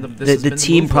 The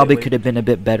team probably could have been a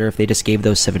bit better if they just gave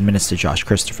those 7 minutes to Josh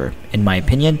Christopher. In my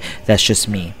opinion, that's just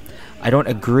me. I don't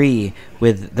agree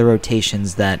with the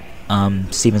rotations that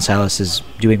Steven Silas is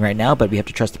doing right now, but we have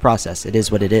to trust the process. It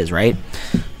is what it is, right?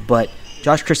 But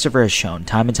Josh Christopher has shown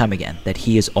time and time again that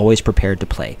he is always prepared to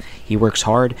play. He works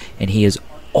hard, and he is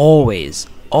always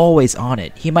on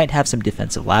it. He might have some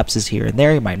defensive lapses here and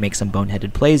there. He might make some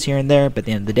boneheaded plays here and there, but at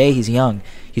the end of the day, he's young.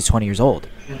 He's 20 years old.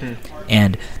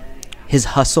 And his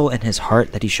hustle and his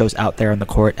heart that he shows out there on the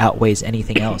court outweighs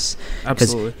anything else.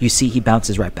 Because you see he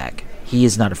bounces right back. He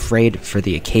is not afraid for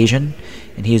the occasion,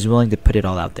 and he is willing to put it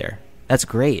all out there. That's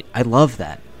great. I love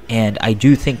that. And I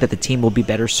do think that the team will be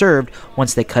better served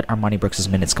once they cut Armani Brooks'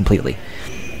 minutes completely.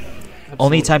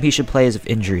 Only time he should play is if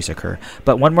injuries occur.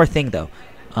 But one more thing, though.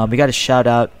 We got to shout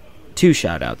out 2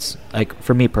 shout-outs. Like,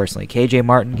 for me personally, KJ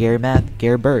Martin,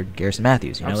 Gary Bird, Garrison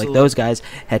Matthews. You know, like those guys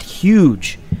had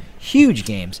huge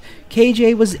games.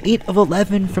 KJ was 8 of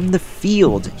 11 from the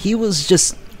field. He was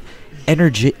just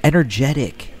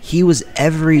energetic. He was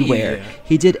everywhere. Yeah.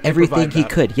 He did everything he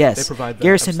could. Yes.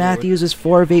 Garrison Matthews is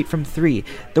 4 of 8 from 3.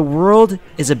 The world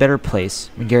is a better place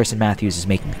when Garrison Matthews is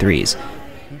making threes.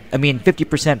 I mean,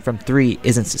 50% from 3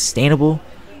 isn't sustainable,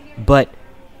 but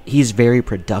he's very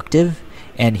productive,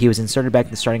 and he was inserted back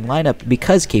in the starting lineup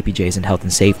because KPJ is in health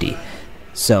and safety.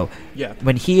 So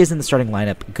when he is in the starting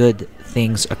lineup, good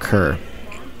things occur.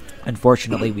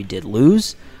 Unfortunately, we did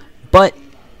lose, but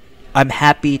I'm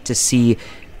happy to see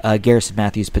Garrison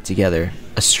Matthews put together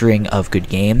a string of good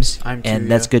games,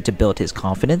 that's good to build his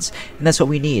confidence, and that's what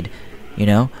we need, you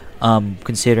know?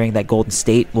 Considering that Golden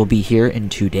State will be here in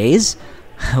 2 days,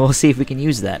 we'll see if we can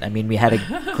use that. I mean, we had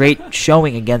a great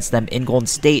showing against them in Golden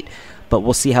State, but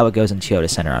we'll see how it goes in Toyota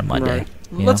Center on Monday. Right.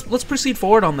 Let's proceed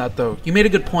forward on that, though. You made a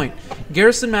good point.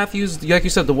 Garrison Matthews, like you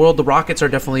said, the Rockets are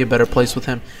definitely a better place with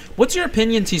him. What's your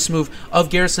opinion, T-Smooth, of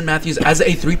Garrison Matthews as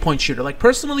a three-point shooter? Like,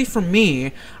 personally, for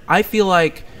me, I feel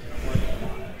like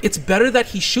it's better that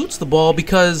he shoots the ball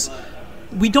because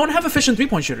we don't have efficient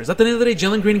three-point shooters. At the end of the day,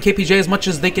 Jalen Green and KPJ, as much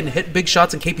as they can hit big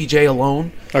shots, and KPJ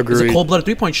alone is a cold-blooded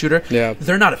three-point shooter,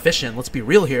 they're not efficient. Let's be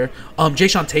real here.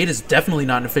 Jayshawn Tate is definitely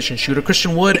not an efficient shooter.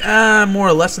 Christian Wood, more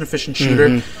or less an efficient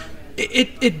shooter.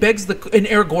 It begs and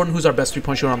Eric Gordon, who's our best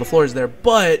three-point shooter on the floor, is there.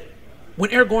 But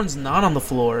when Eric Gordon's not on the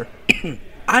floor,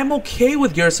 I'm okay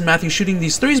with Garrison Matthews shooting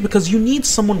these threes because you need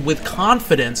someone with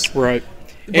confidence. Right.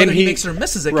 Whether he makes it or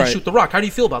misses it, can shoot the rock. How do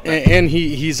you feel about that? And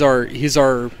he's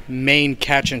our main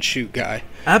catch and shoot guy.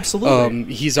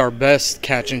 Absolutely. He's our best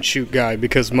catch and shoot guy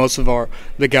because most of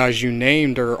the guys you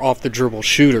named are off the dribble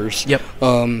shooters. Yep.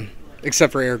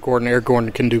 Except for Eric Gordon. Eric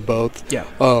Gordon can do both. Yeah.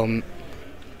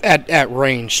 At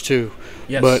range too.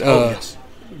 Yes. But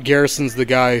Garrison's the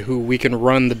guy who we can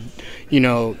run the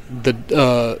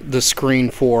screen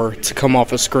for to come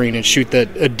off a screen and shoot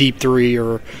a deep three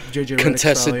or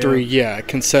contested style, three. Yeah,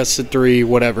 contested three,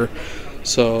 whatever.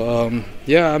 So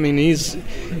I mean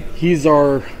he's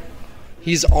our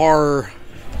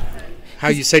how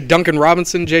you say Duncan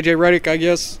Robinson, JJ Redick, I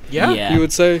guess. Yeah, you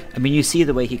would say. I mean, you see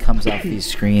the way he comes off these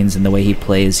screens and the way he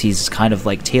plays. He's kind of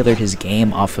like tailored his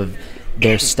game off of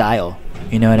their style.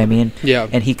 You know what I mean? Yeah.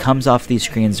 And he comes off these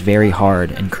screens very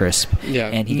hard and crisp. Yeah.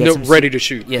 And he gets ready to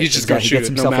shoot. Yeah, he's just going to shoot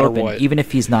it no matter open, what. Even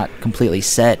if he's not completely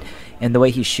set. And the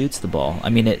way he shoots the ball, I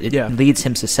mean, it leads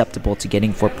him susceptible to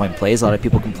getting 4-point plays. A lot of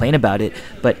people complain about it,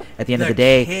 but at the end of the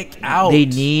day, they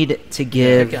need to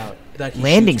give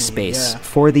landing space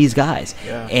for these guys.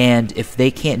 Yeah. And if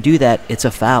they can't do that, it's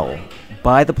a foul.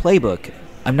 By the playbook,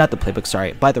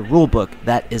 by the rule book,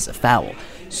 that is a foul.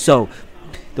 So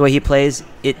the way he plays,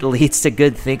 it leads to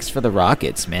good things for the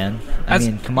Rockets, man. I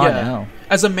mean, come on now.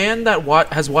 As a man that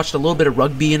has watched a little bit of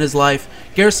rugby in his life,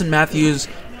 Garrison Matthews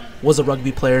was a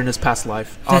rugby player in his past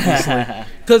life, obviously.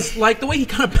 Because, like, the way he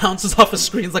kind of bounces off of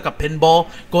screens like a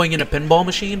pinball, going in a pinball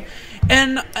machine.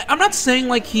 And I'm not saying,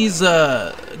 like, he's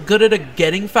good at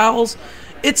getting fouls.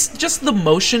 it's just the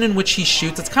motion in which he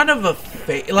shoots. It's kind of a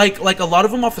like a lot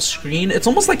of them off a screen. It's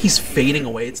almost like he's fading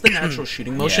away. It's the natural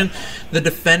shooting motion. Yeah. The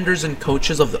defenders and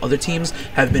coaches of the other teams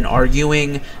have been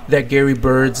arguing that Gary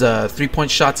Bird's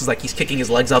 3-point shots is like he's kicking his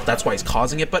legs out. That's why he's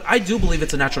causing it. But I do believe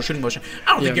it's a natural shooting motion.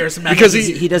 I don't think Garrison Matthews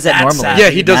because he does that normally. Yeah,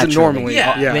 he does it normally.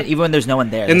 Yeah. I mean, even when there's no one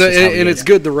there. And it's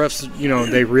good the refs,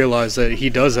 they realize that he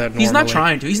does that normally. He's not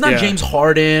trying to. He's not James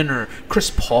Harden or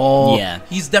Chris Paul. Yeah.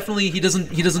 He's definitely he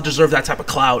doesn't deserve that type of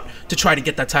clout to try to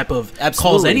get that type of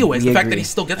calls anyways. The fact that he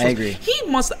still gets those. He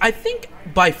must, I think,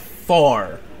 by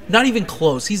far, not even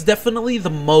close, he's definitely the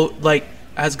most,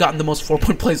 has gotten the most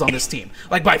 4-point plays on this team.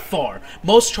 By far.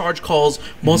 Most charge calls,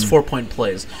 most 4-point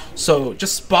plays. So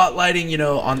just spotlighting,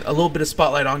 on a little bit of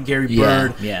spotlight on Gary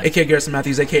Bird, a.k.a. Garrison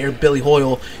Matthews, a.k.a. Billy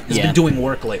Hoyle, has been doing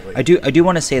work lately. I do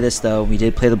want to say this, though. We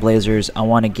did play the Blazers. I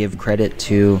want to give credit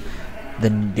to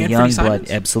the young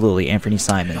blood, absolutely, Anthony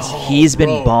Simons. He's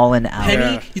been balling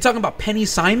out. You talking about Penny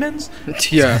Simons?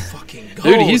 Yeah, fucking go,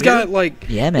 dude. He's got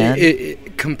man,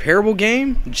 comparable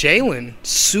game. Jalen,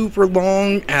 super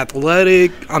long,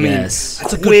 athletic. I mean, that's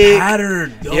quick. a good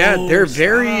pattern. They're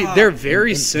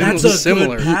very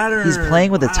similar. He's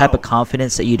playing with a type of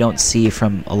confidence that you don't see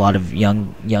from a lot of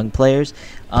young players.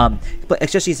 But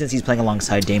especially since he's playing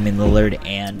alongside Damian Lillard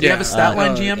and do you have a stat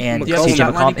line, GM? And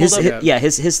CJ McCollum.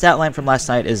 His stat line from last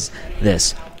night is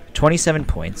this: 27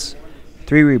 points,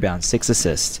 3 rebounds, 6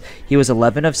 assists. He was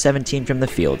 11 of 17 from the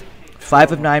field,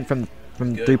 5 of 9 from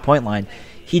 3-point line.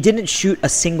 He didn't shoot a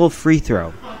single free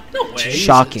throw. No way.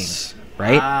 Shocking,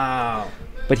 right? Wow.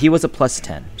 But he was a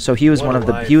 +10, so he was one of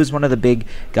the big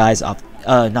guys off.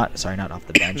 Not off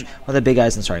the bench. One of the big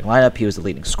guys in the starting lineup. He was the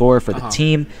leading scorer for the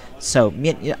team. So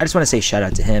I just want to say shout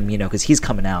out to him, because he's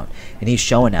coming out and he's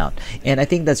showing out, and I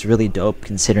think that's really dope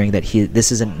considering that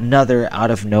this is another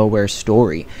out of nowhere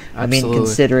story. Absolutely. I mean,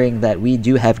 considering that we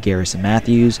do have Garrison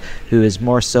Matthews, who is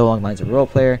more so along the lines of a role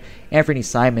player. Anthony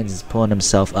Simons is pulling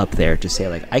himself up there to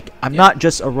say I'm not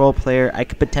just a role player. I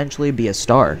could potentially be a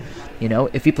star.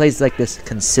 If he plays like this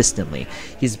consistently.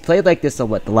 He's played like this the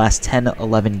last 10,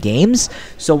 11 games.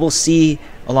 So we'll see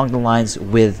along the lines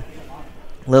with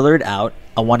Lillard out.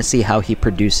 I want to see how he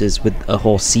produces with a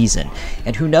whole season.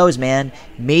 And who knows, man,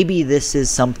 maybe this is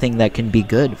something that can be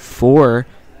good for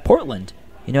Portland.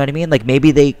 You know what I mean?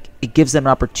 Maybe it gives them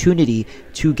an opportunity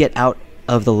to get out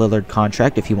of the Lillard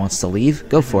contract. If he wants to leave,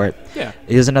 go for it. Yeah.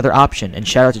 It is another option. And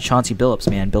shout out to Chauncey Billups,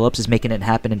 man. Billups is making it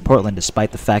happen in Portland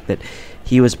despite the fact that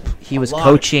he was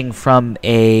coaching from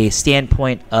a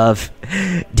standpoint of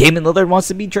Damian Lillard wants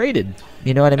to be traded.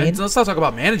 You know what I mean? And let's not talk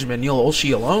about management. Neil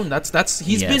Olshey alone.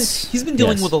 He's been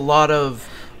dealing with a lot of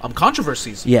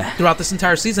controversies throughout this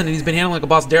entire season, and he's been handling like a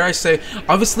boss. Dare I say?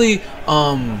 Obviously,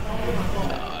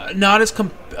 not as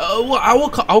I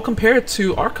will compare it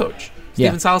to our coach.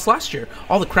 Stephen Silas last year.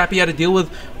 All the crap he had to deal with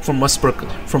from Westbrook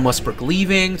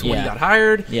leaving to when he got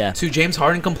hired to James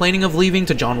Harden complaining of leaving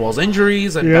to John Wall's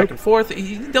injuries and back and forth.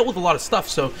 He dealt with a lot of stuff.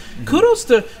 So kudos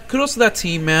to that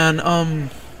team, man.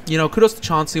 Kudos to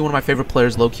Chauncey, one of my favorite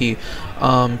players, low key,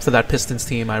 for that Pistons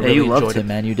team. I really enjoyed loved him,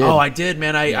 man. You did. Oh, I did,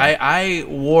 man. I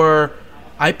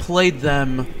played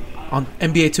them on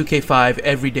NBA 2K5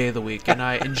 every day of the week, and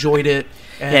I enjoyed it.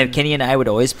 And Kenny and I would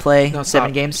always play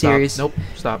 7-game series. Nope,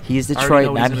 stop. He's Detroit,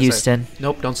 and I'm Houston.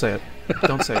 Nope, don't say it.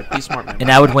 Don't say it. Be smart, man.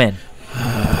 And I would win.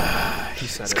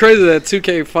 It's crazy that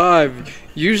 2K5,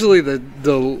 usually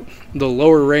the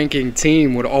lower ranking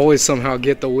team would always somehow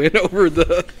get the win over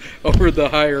the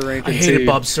higher ranking team. I hated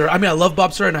Bob Sura. I mean, I love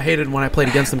Bob Sura, and I hated when I played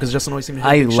against him because Justin always seemed to hit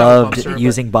I loved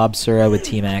using Bob Sura with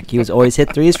T-Mac. He was always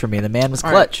hit threes for me. The man was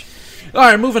clutch. All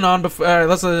right, moving on. All right,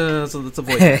 let's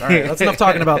avoid it. All right, that's enough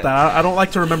talking about that. I don't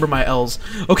like to remember my L's.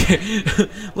 Okay,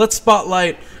 let's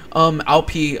spotlight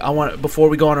Alp. Before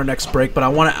we go on our next break, but I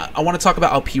want to talk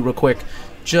about Alp real quick.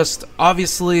 Just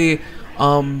obviously,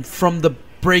 from the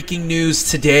breaking news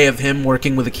today of him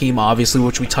working with Akeem, obviously,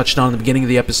 which we touched on at the beginning of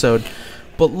the episode.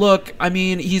 But look, I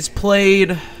mean, he's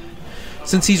played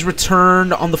since he's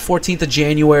returned on the 14th of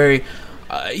January.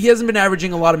 He hasn't been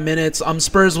averaging a lot of minutes.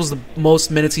 Spurs was the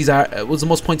most minutes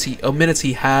minutes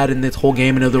he had in this whole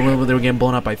game. And they were getting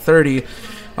blown up by 30.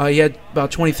 He had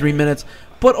about 23 minutes.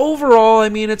 But overall, I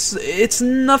mean, it's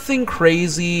nothing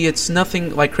crazy. It's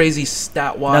nothing like crazy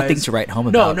stat-wise. Nothing to write home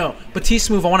about. No. But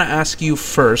T-Smooth, I want to ask you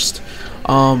first.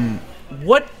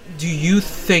 What do you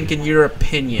think, in your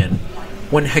opinion,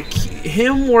 when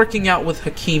him working out with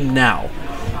Hakeem now,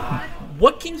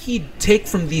 what can he take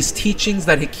from these teachings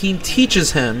that Hakeem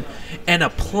teaches him and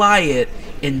apply it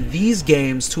in these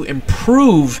games to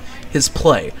improve his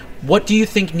play? What do you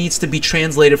think needs to be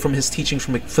translated from his teaching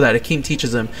for that Hakeem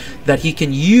teaches him that he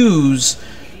can use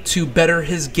to better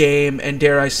his game, and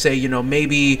dare I say,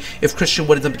 maybe if Christian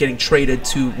would end up getting traded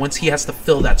to once he has to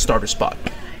fill that starter spot?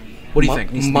 What do you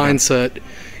think? Mindset.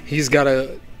 He's got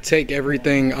to take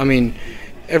everything. I mean,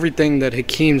 everything that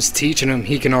Hakeem's teaching him,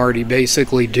 he can already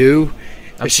basically do.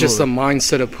 Absolutely. It's just a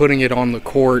mindset of putting it on the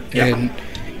court and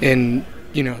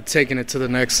taking it to the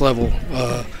next level.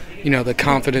 The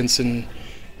confidence and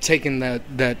taking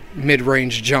that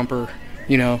mid-range jumper,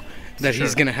 that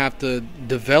he's going to have to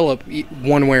develop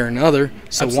one way or another.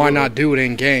 So Absolutely. why not do it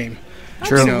in game?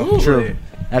 True. True.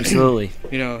 Absolutely.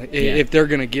 If they're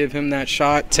going to give him that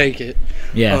shot, take it.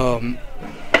 Yeah.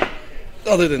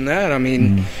 Other than that, I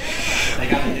mean,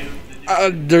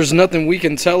 there's nothing we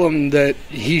can tell him that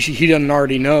he doesn't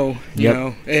already know. You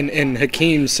know, and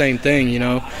Hakeem, same thing.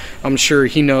 I'm sure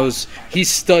he knows. He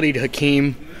studied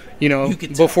Hakeem.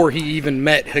 Before he even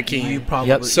met Hakeem. You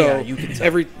probably, so you can tell.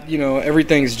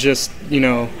 everything's just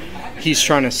he's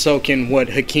trying to soak in what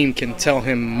Hakeem can tell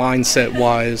him mindset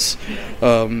wise,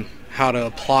 how to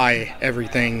apply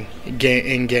everything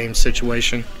in game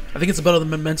situation. I think it's about the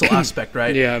mental aspect,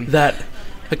 right? Yeah. That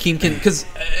Hakeem can, because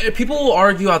people will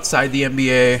argue outside the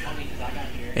NBA,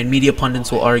 and media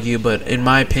pundits will argue, but in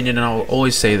my opinion, and I'll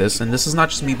always say this, and this is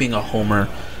not just me being a homer,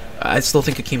 I still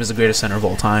think Hakeem is the greatest center of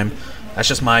all time. That's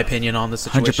just my opinion on the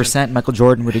situation. 100% Michael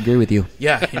Jordan would agree with you.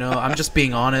 Yeah, I'm just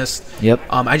being honest. Yep.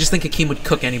 I just think Hakeem would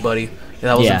cook anybody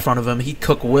that was in front of him. He'd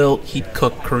cook Wilt. He'd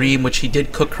cook Kareem, which he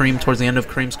did cook Kareem towards the end of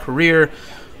Kareem's career.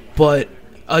 But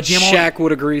Shaq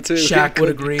would agree too. Shaq would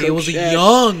agree. It was a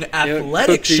young,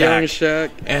 athletic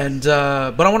Shaq. And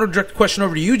but I want to direct a question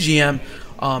over to you, GM.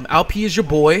 Alp is your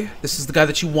boy. This is the guy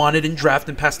that you wanted in draft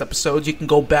in past episodes. You can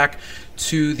go back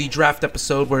to the draft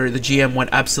episode where the GM went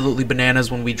absolutely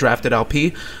bananas when we drafted Alp.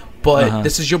 But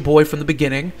this is your boy from the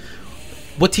beginning.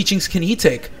 What teachings can he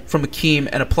take from Hakeem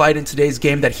and apply it in today's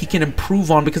game that he can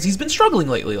improve on? Because he's been struggling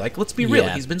lately. Like, let's be real.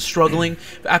 He's been struggling,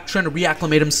 trying to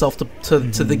reacclimate himself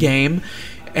to the game.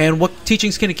 And what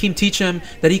teachings can Hakeem teach him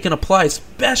that he can apply,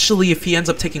 especially if he ends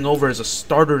up taking over as a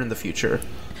starter in the future?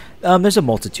 There's a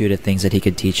multitude of things that he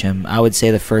could teach him. I would say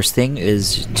the first thing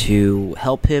is to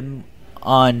help him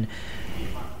on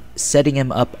setting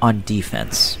him up on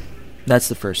defense. That's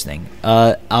the first thing.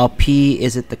 Alp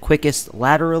isn't the quickest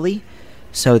laterally,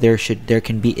 so there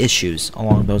can be issues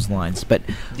along those lines. But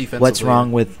what's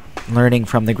wrong with learning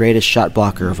from the greatest shot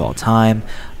blocker of all time,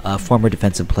 former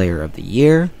defensive player of the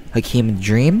year, Hakeem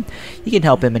Dream? You can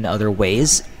help him in other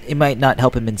ways. It might not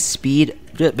help him in speed,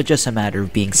 but just a matter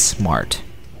of being smart.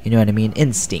 You know what I mean?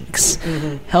 Instincts.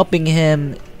 Helping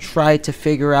him try to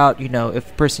figure out, if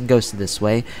a person goes to this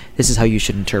way, this is how you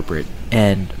should interpret,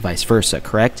 and vice versa,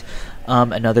 correct?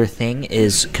 Another thing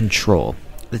is control.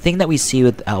 The thing that we see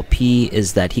with Alp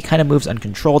is that he kind of moves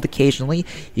uncontrolled occasionally.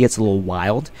 He gets a little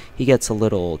wild. He gets a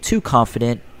little too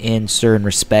confident in certain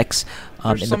respects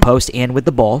in the post and with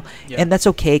the ball. Yeah. And that's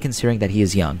okay considering that he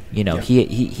is young.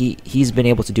 He's been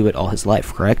able to do it all his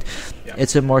life, correct? Yeah.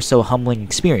 It's a more so humbling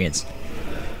experience.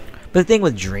 But the thing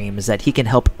with Dream is that he can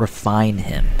help refine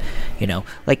him.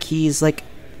 Like he's like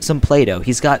some Play-Doh.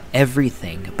 He's got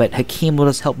everything, but Hakeem will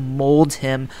just help mold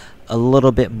him a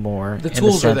little bit more. The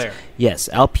tools are there. Yes,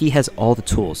 Alp has all the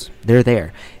tools. They're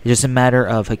there. It's just a matter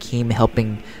of Hakeem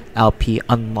helping Alp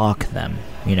unlock them,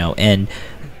 and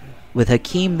with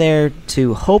Hakeem there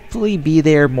to hopefully be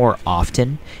there more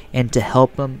often and to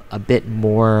help him a bit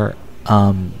more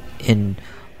in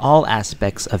all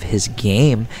aspects of his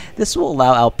game, this will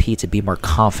allow Alp to be more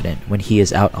confident when he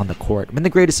is out on the court. When the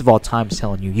greatest of all time is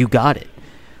telling you got it.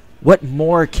 What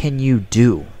more can you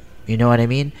do? You know what I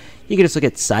mean? You can just look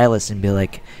at Silas and be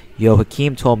like, yo,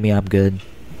 Hakeem told me I'm good.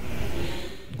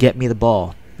 Get me the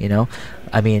ball,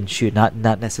 I mean, shoot, not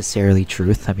necessarily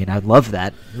truth. I mean, I love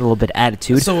that. A little bit of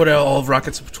attitude. So would all of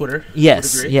Rockets Twitter?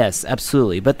 Yes,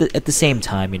 absolutely. But at the same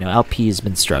time, Alp has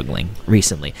been struggling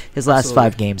recently. His last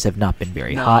 5 games have not been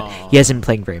very hot. He hasn't been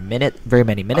playing very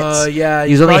many minutes.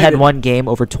 He's only had one game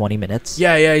over 20 minutes.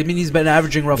 Yeah. I mean, he's been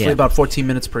averaging roughly about 14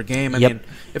 minutes per game. I mean,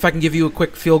 if I can give you a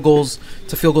quick field goals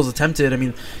attempted, I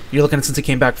mean, you're looking at since he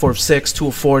came back 4 of 6, 2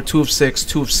 of 4, 2 of 6,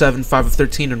 2 of 7, 5 of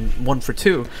 13, and 1 for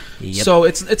 2. Yep. So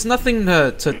it's nothing to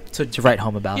write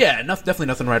home about. Yeah, definitely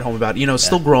nothing to write home about.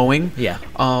 Still growing. Yeah.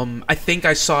 I think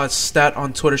I saw a stat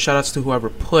on Twitter. Shoutouts to whoever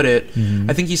put it.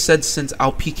 I think he said since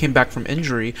Alp came back from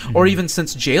injury, or even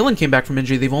since Jalen came back from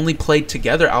injury, they've only played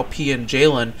together. Alp and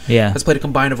Jalen has played a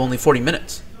combined of only 40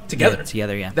 minutes together.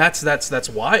 Yeah. That's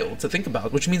wild to think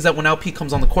about. Which means that when Alp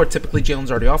comes on the court, typically Jalen's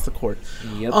already off the court.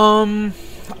 Yep.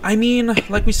 I mean,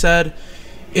 like we said,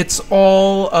 it's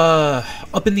all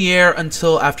up in the air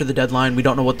until after the deadline. We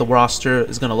don't know what the roster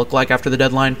is going to look like after the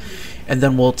deadline, and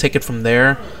then we'll take it from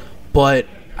there. But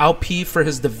Alp for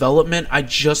his development. I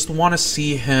just want to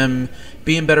see him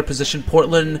be in better position.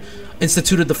 Portland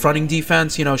instituted the fronting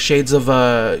defense, shades of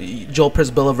Joel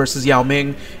Przybilla versus Yao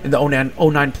Ming in the 09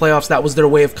 playoffs. That was their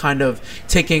way of kind of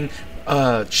taking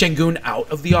Şengün out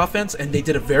of the offense, and they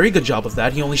did a very good job of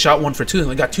that. He only shot 1 for 2 and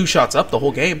they got 2 shots up the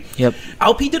whole game. Yep.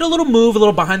 Alp did a little move, a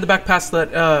little behind the back pass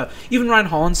that even Ryan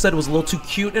Holland said was a little too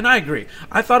cute, and I agree.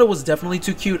 I thought it was definitely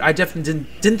too cute. I definitely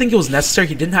didn't think it was necessary.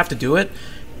 He didn't have to do it,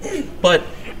 but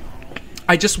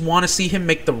I just want to see him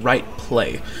make the right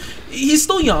play. He's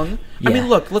still young. Yeah. I mean,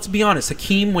 look, let's be honest.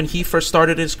 Hakeem, when he first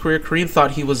started his career, Kareem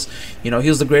thought he was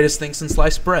the greatest thing since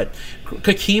sliced bread.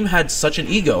 Hakeem had such an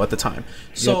ego at the time.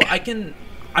 So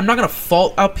I'm not going to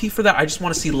fault Alp for that. I just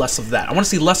want to see less of that. I want to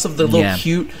see less of the little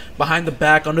cute, behind the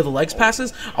back, under the legs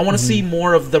passes. I want to see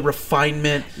more of the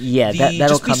refinement. Yeah, that'll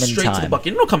just come be in straight time. to the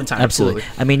bucket. It'll come in time. Absolutely.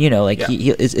 I mean,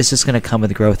 it's just going to come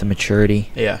with growth and maturity.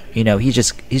 Yeah. He's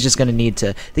just going to need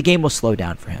to. The game will slow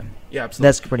down for him. Yeah, absolutely.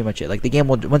 That's pretty much it. Like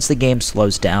once the game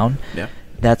slows down. Yeah.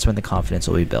 That's when the confidence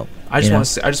will be built. I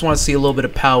just want to see a little bit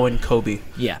of Pau and Kobe.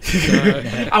 Yeah.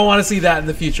 I want to see that in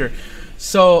the future.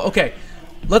 So, okay.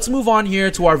 Let's move on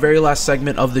here to our very last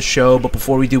segment of the show. But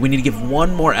before we do, we need to give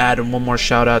one more ad and one more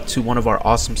shout out to one of our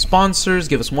awesome sponsors.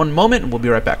 Give us one moment and we'll be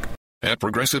right back. At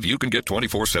Progressive, you can get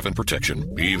 24/7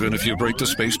 protection, even if you break the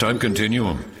space-time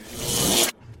continuum.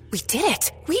 We did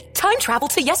it! We time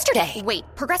traveled to yesterday! Wait,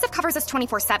 Progressive covers us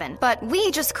 24/7, but we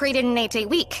just created an 8-day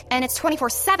week, and it's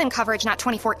 24/7 coverage, not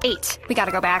 24/8. We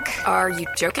gotta go back. Are you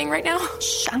joking right now?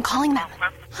 Shh, I'm calling them.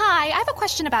 Hi, I have a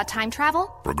question about time travel.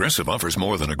 Progressive offers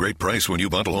more than a great price when you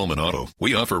bundle home and auto.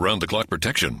 We offer round-the-clock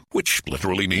protection, which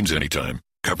literally means anytime.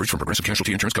 Coverage from Progressive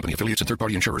Casualty Insurance Company, affiliates, and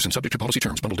third-party insurers, and subject to policy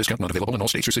terms. Bundle discount not available in all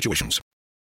states or situations.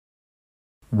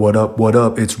 What up, what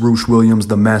up? It's Roosh Williams,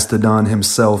 the Mastodon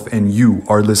himself, and you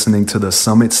are listening to the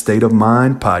Summit State of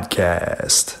Mind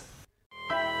podcast.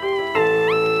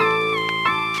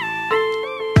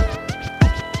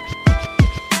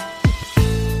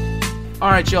 All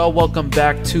right, y'all, welcome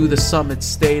back to the Summit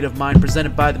State of Mind,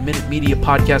 presented by the Minute Media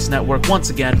Podcast Network.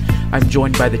 Once again, I'm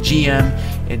joined by the GM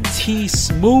and T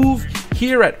Smooth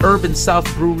here at Urban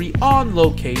South Brewery on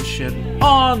location.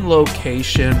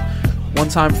 One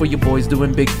time for you boys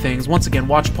doing big things. Once again,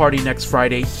 watch party next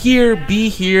Friday. Be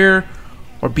here,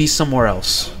 or be somewhere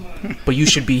else. But you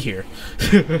should be here.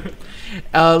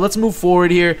 Let's move forward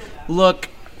here. Look,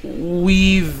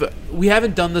 we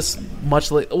haven't done this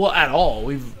much at all.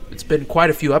 It's been quite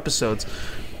a few episodes.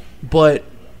 But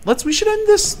we should end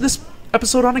this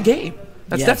episode on a game.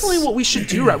 That's definitely what we should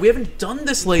do, right? We haven't done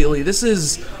this lately. This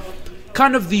is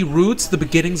kind of the roots, the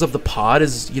beginnings of the pod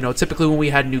is, typically when we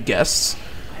had new guests.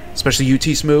 Especially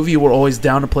UT Smooth, you were always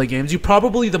down to play games. You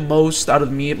probably the most out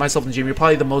of me, myself, and Jamie. You're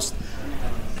probably the most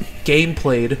game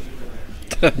played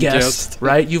guest,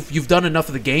 right? You've done enough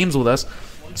of the games with us.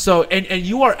 So and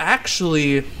you are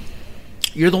actually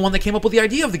you're the one that came up with the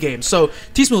idea of the game. So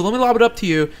T Smooth, let me lob it up to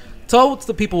you. Tell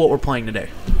the people what we're playing today.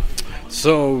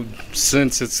 So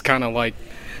since it's kind of like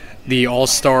the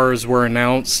All-Stars were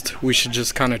announced, we should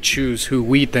just kind of choose who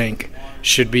we think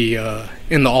should be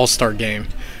in the All-Star game.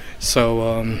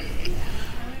 So,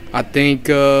 I think,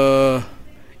 the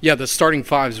starting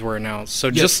fives were announced.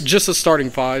 So just the starting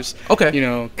fives. Okay.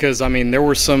 Because, there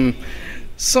were some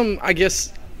I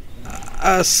guess,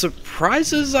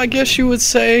 surprises, I guess you would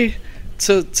say,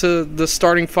 to the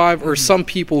starting five, or some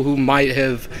people who might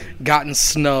have gotten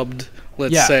snubbed,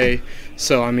 let's say.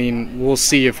 So, we'll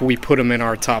see if we put them in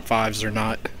our top fives or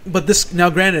not. But now,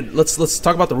 granted, let's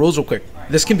talk about the rules real quick.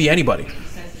 This can be anybody.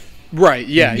 Right,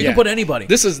 yeah, you can put anybody.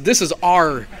 This is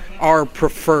our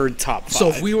preferred top five. So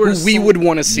if we were, we would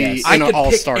want to see in an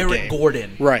All-Star game. Eric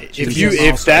Gordon, right?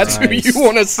 If that's who you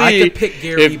want to see, I could pick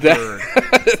Gary Bird.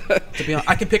 To be honest,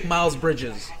 I can pick Miles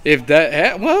Bridges. If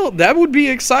that would be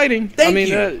exciting. Thank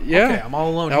you. Okay, I'm all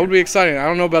alone. That would be exciting. I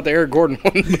don't know about the Eric Gordon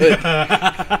one,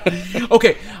 but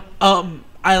okay.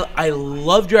 I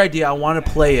loved your idea. I want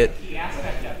to play it.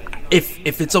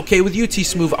 If it's okay with you, T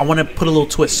Smooth, I want to put a little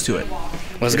twist to it.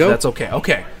 Let's go. That's okay.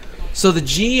 Okay. So the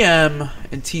GM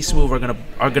and T Smooth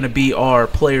are gonna be our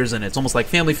players in it. It's almost like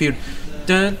Family Feud.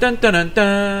 Dun, dun, dun, dun,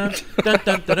 dun, dun,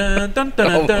 dun, dun,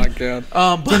 dun, dun,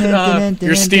 oh my god!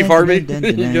 You're Steve Harvey.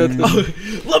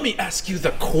 Let me ask you the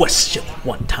question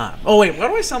one time. Oh wait, why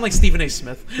do I sound like Stephen A.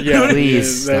 Smith? Yeah,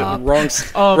 please stop.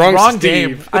 Wrong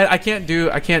game. I can't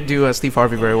do Steve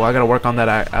Harvey very well. I gotta work on that.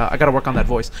 I gotta work on that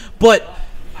voice. But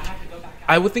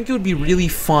I would think it would be really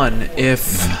fun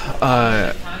if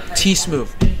T Smooth.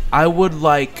 I would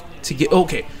like to get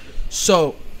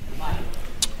so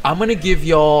I'm gonna give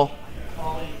y'all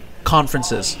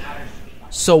conferences.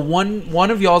 So one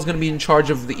of y'all is going to be in charge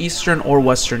of the Eastern or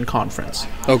Western Conference.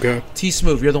 Okay.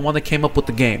 T-Smooth, you're the one that came up with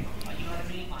the game.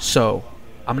 So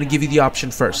I'm going to give you the option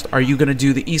first. Are you going to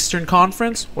do the Eastern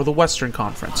Conference or the Western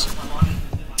Conference?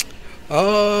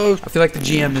 I feel like the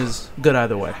GM is good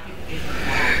either way.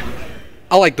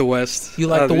 I like the West. You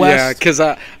like the West? Yeah, because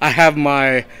I have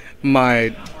my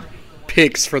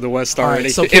picks for the West already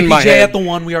so in my head. at the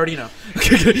one we already know.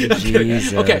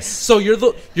 Okay, so you're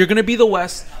going to be the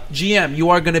West. GM, you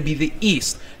are going to be the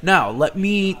East. Now, let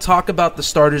me talk about the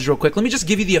starters real quick. Let me just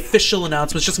give you the official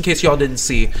announcements, just in case y'all didn't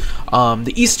see.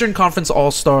 The Eastern Conference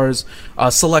All-Stars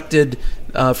selected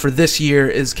for this year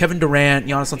is Kevin Durant,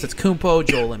 Giannis Antetokounmpo,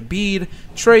 Joel Embiid,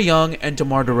 Trae Young, and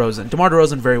DeMar DeRozan. DeMar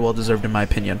DeRozan very well deserved, in my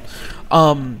opinion.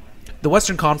 The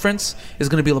Western Conference is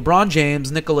going to be LeBron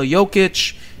James, Nikola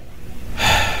Jokic,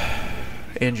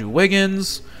 Andrew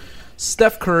Wiggins,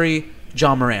 Steph Curry,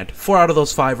 John Morant. 4 out of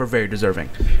those 5 are very deserving.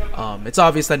 It's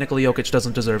obvious that Nikola Jokic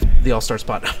doesn't deserve the All-Star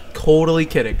spot. Totally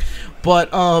kidding.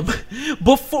 But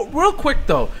real quick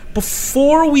though,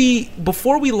 before we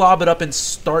lob it up and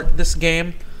start this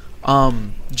game,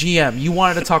 GM, you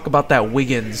wanted to talk about that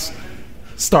Wiggins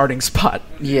starting spot.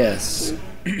 Yes.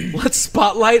 Let's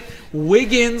spotlight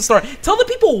Wiggins. Tell the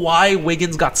people why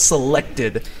Wiggins got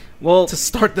selected. Well, to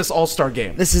start this All-Star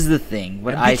game. This is the thing.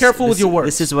 Be careful with your words.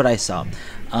 This is what I saw.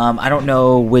 I don't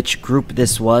know which group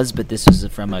this was, but this was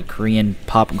from a Korean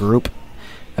pop group.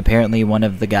 Apparently, one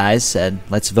of the guys said,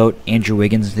 "Let's vote Andrew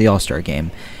Wiggins to the All-Star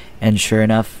game," and sure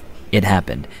enough, it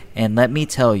happened. And let me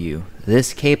tell you,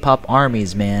 this K-pop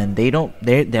armies, man, they don't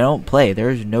play.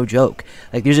 There's no joke.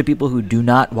 Like, these are people who do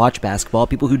not watch basketball,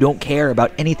 people who don't care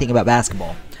about anything about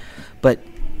basketball. But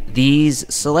these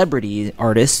celebrity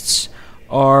artists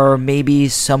are maybe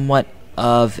somewhat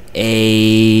of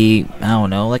a, I don't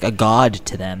know, like a god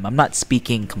to them. I'm not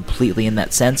speaking completely in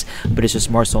that sense, but it's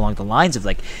just more so along the lines of,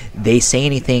 like, they say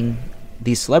anything,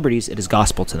 these celebrities, it is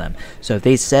gospel to them. So if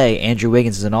they say Andrew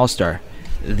Wiggins is an all-star,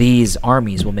 these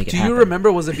armies will make it happen. Do you remember,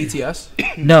 was it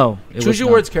BTS? No. Choose your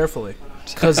words carefully.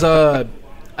 Because I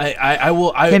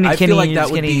feel like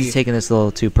that would be... Kenny's taking this a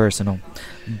little too personal.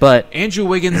 But Andrew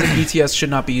Wiggins and BTS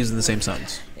should not be used in the same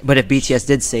sentence. But if BTS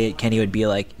did say it, Kenny would be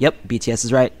like, "Yep, BTS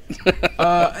is right."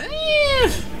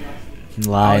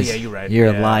 Lies. Oh, yeah, you're right.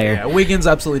 You're a liar. Yeah. Wiggins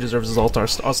absolutely deserves his all-star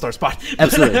spot.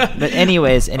 Absolutely. But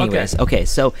anyways. Okay,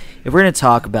 so if we're going to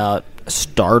talk about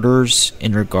starters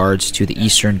in regards to the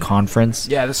Eastern Conference.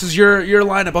 Yeah, this is your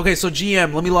lineup. Okay, so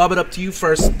GM, let me lob it up to you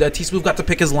first. T-Smooth got to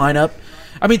pick his lineup.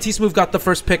 I mean, T-Smooth got the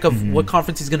first pick of what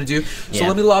conference he's going to do. So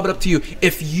let me lob it up to you.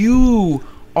 If you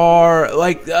are,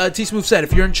 like T-Smooth said,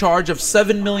 if you're in charge of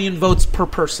 7 million votes per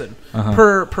person,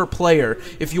 per player,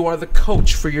 if you are the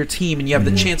coach for your team and you have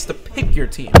the chance to pick your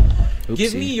team,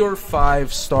 give me your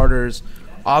 5 starters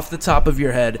off the top of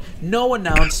your head. No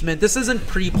announcement. This isn't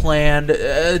pre-planned.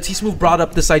 T-Smooth brought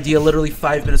up this idea literally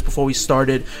 5 minutes before we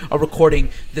started recording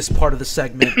this part of the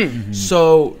segment.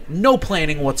 So no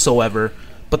planning whatsoever,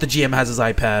 but the GM has his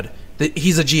iPad.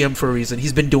 He's a GM for a reason.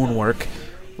 He's been doing work.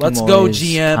 Let's go,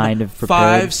 GM. Kind of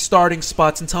 5 starting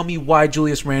spots, and tell me why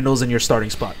Julius Randle's in your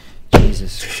starting spot.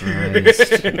 Jesus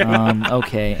Christ.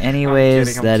 Okay.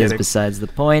 Anyways, I'm kidding. Is besides the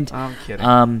point. I'm kidding.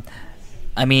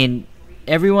 I mean,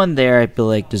 everyone there, I feel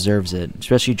like, deserves it,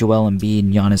 especially Joel Embiid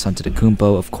and Giannis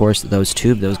Antetokounmpo. Of course, those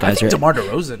guys I think DeMar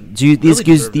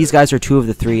DeRozan. These guys are 2 of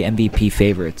the 3 MVP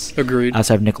favorites. Agreed.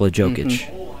 Outside of Nikola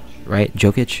Jokic. Right?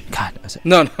 Jokic? God.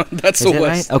 No, that's the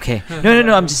West. Right? Okay.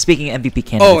 No, I'm just speaking MVP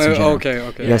candidates in general.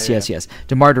 Okay. Yes.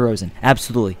 DeMar DeRozan.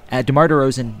 Absolutely. DeMar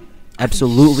DeRozan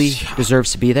absolutely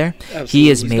deserves to be there. Absolutely. He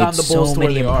has made so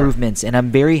many improvements, and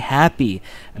I'm very happy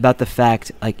about the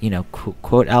fact, like,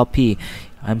 quote Al P,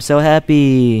 I'm so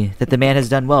happy that the man has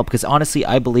done well, because honestly,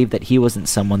 I believe that he wasn't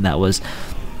someone that was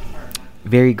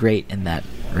very great in that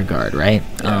regard, right?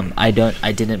 I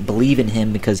didn't believe in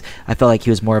him because I felt like he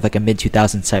was more of like a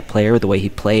mid-2000s type player with the way he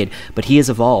played, but he has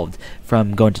evolved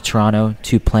from going to Toronto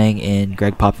to playing in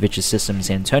Greg Popovich's system in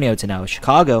San Antonio to now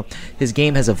Chicago. His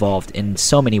game has evolved in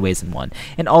so many ways in one,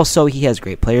 and also he has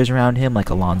great players around him like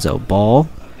Alonzo Ball,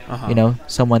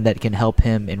 someone that can help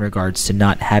him in regards to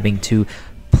not having to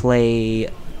play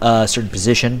a certain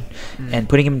position and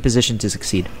putting him in position to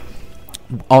succeed.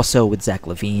 Also with Zach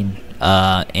LaVine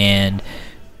and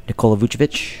Nikola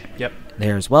Vucevic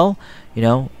there as well.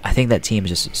 I think that team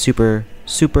is just super,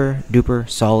 super duper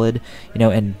solid.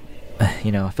 And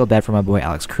I feel bad for my boy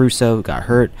Alex Caruso, who got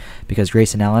hurt because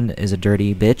Grayson Allen is a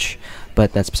dirty bitch,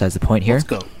 but that's besides the point here. Let's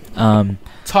go.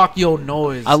 Talk your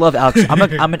noise. I love Alex.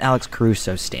 I'm an Alex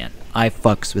Caruso stan. I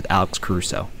fucks with Alex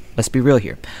Caruso. Let's be real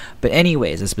here. But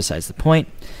anyways, that's besides the point.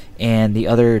 And the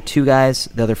other two guys,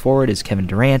 the other forward is Kevin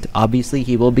Durant. Obviously,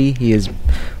 he will be. He is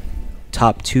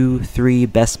top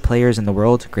 2-3 best players in the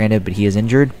world, granted, but he is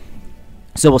injured.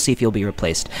 So we'll see if he'll be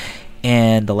replaced.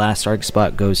 And the last starting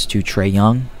spot goes to Trae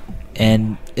Young,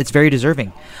 and it's very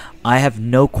deserving. I have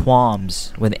no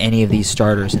qualms with any of these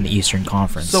starters in the Eastern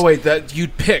Conference. So wait, that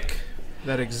you'd pick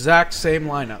that exact same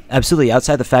lineup? Absolutely.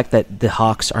 Outside the fact that the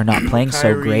Hawks are not playing so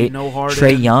Kyrie, great, no Harden.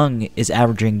 Trae Young is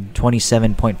averaging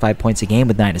 27.5 points a game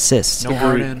with 9 assists. No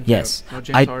Harden. Yes. No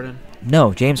James Harden.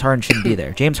 No, James Harden shouldn't be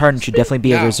there. James Harden should definitely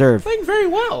be a reserve. Playing very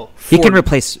well. He can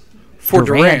replace For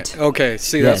Durant. Okay,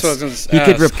 see, that's what I was going to He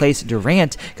ask. could replace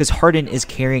Durant because Harden is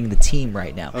carrying the team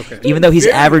right now. Okay. Even though he's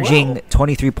Very averaging well.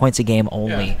 23 points a game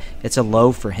only, Yeah. it's a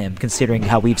low for him considering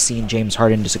how we've seen James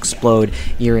Harden just explode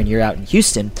year in, year out in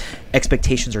Houston.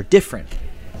 Expectations are different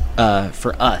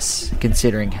for us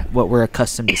considering what we're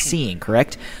accustomed to seeing,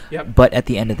 correct? Yep. But at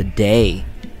the end of the day,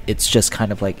 it's just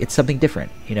kind of like it's something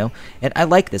different, you know? And I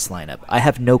like this lineup. I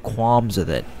have no qualms with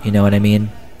it, you know what I mean?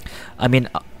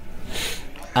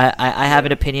 I have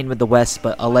an opinion with the West,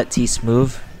 but I'll let T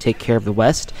Smooth take care of the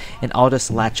West, and I'll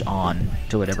just latch on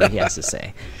to whatever he has to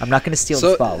say. I'm not going to steal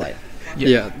the spotlight.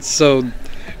 Yeah, so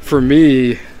for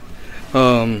me,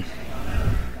 the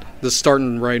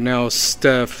starting right now is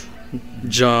Steph,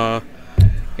 Ja,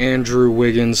 Andrew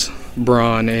Wiggins,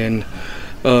 Bron, and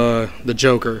the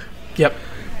Joker. Yep.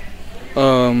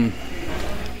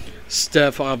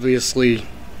 Steph obviously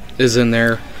is in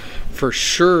there. For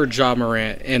sure, Ja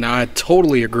Morant, and I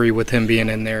totally agree with him being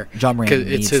in there. Ja Morant 'Cause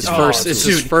needs it's his to be. first. Oh, It's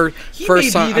dude, his first he first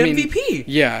may time. be I mean, MVP.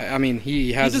 yeah, I mean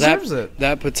he has deserves it.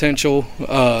 that potential.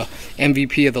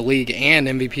 MVP of the league and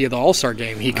MVP of the All Star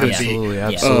game. He could Absolutely, be.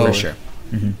 absolutely. For sure.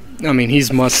 I mean,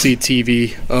 he's must see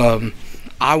TV.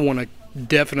 I want to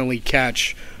definitely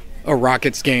catch a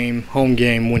Rockets game, home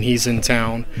game when he's in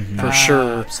town for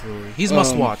sure. Absolutely. He's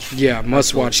must watch. Yeah,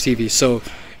 must watch TV. So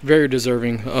very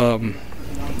deserving.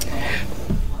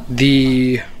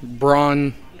 The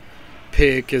Bron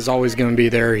pick is always going to be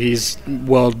there. He's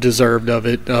well deserved of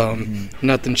it.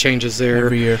 Nothing changes there.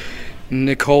 Every year.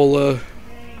 Nikola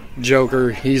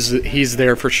Joker, he's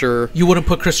there for sure. You wouldn't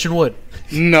put Christian Wood.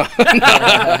 No,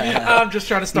 I'm just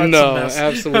trying to start some no, mess.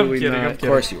 absolutely I'm kidding, not. I'm Of kidding.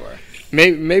 course you are.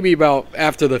 Maybe about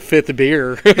after the fifth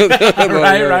beer.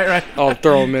 Right. I'll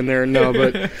throw him in there. No,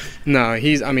 but no,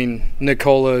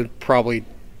 Nikola probably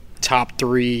top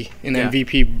 3 in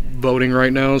MVP voting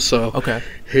right now. So Okay.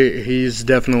 he's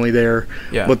definitely there.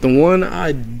 Yeah. But the one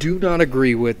I do not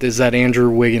agree with is that Andrew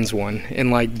Wiggins one.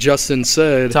 And like Justin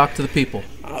said, Talk to the people.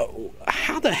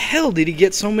 how the hell did he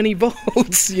get so many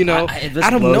votes? You know, It just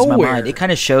out of blows my nowhere. mind. It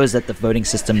kind of shows that the voting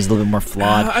system is a little bit more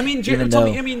flawed.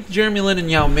 Jeremy Lin and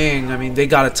Yao Ming, they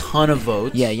got a ton of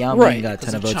votes. Yeah, Yao Right. Ming got a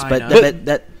ton of Because votes, of but China.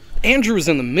 that Andrew's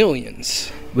in the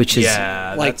millions. which is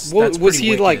Yeah, Like, that's what was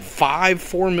pretty he like wicked.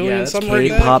 4 million, that's something like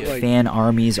that? K-pop Like, fan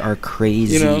armies are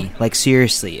crazy. You know? Like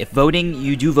seriously, if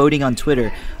you do voting on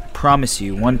Twitter, I promise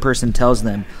you, one person tells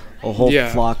them, a whole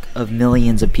Yeah. flock of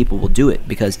millions of people will do it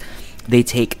because they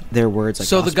take their words like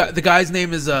So gospel. the guy's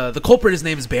name is the culprit. His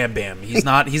name is Bam Bam. He's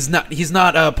not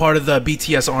part of the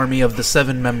BTS army of the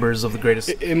 7 members of the greatest.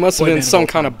 It must have boy been band some of all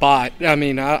kind time. of bot. I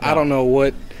mean, I don't know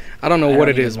what I don't know what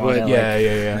it even is, wanna, but like,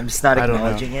 Yeah. I'm just not I don't know.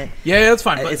 acknowledging it. Yeah, that's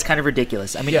fine. But It's kind of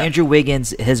ridiculous. I mean, Yeah. Andrew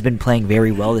Wiggins has been playing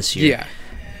very well this year. yeah.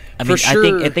 I For mean,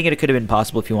 sure. I think it could have been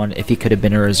possible if he could have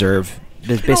been a reserve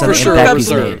based on For the sure impact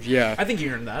he's reserve, made. yeah. I think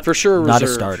you earned that. For sure Not a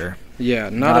reserve. starter. Yeah,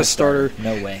 not a starter.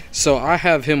 No way. So I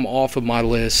have him off of my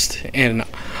list, and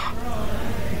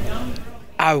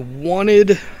I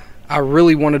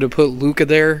really wanted to put Luka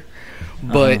there,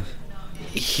 but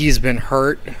he's been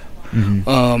hurt.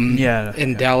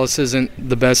 And Dallas isn't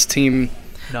the best team.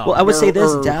 No. Well, I would say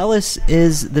this: Or- Dallas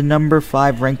is the number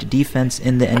 5 ranked defense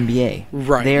in the NBA.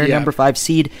 Right, They are yeah. number 5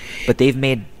 seed, but they've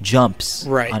made jumps.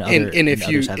 Right, On and on if the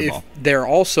other you side of the if ball. they're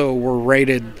also were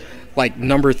rated like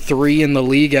number 3 in the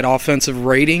league at offensive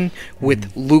rating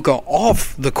with Luka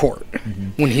off the court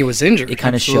when he was injured. it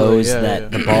kind of Absolutely, shows yeah, that yeah.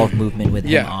 the ball movement with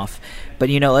him Yeah. off. But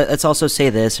let's also say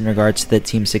this in regards to the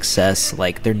team's success: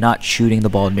 like they're not shooting the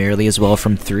ball nearly as well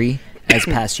from 3 as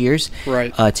past years.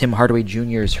 Right. Tim Hardaway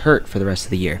Jr. is hurt for the rest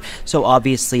of the year, so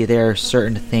obviously there are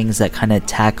certain things that kind of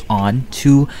tack on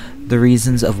to the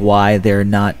reasons of why they're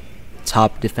not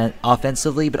top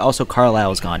offensively. But also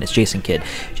Carlisle's gone. It's Jason Kidd.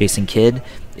 Jason Kidd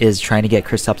is trying to get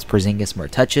Kristaps Porzingis more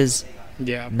touches.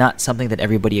 Yeah. Not something that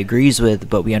everybody agrees with,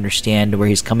 but we understand where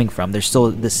he's coming from. They're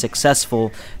still this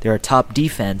successful. They're a top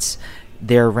defense.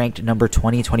 They're ranked number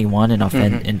 20, 21 in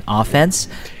offense.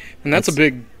 And that's a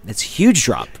big. It's a huge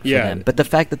drop for Yeah. them. But the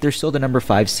fact that they're still the number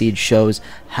 5 seed shows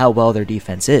how well their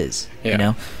defense is. Yeah. You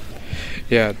know?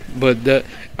 Yeah, but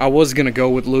I was gonna go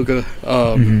with Luka,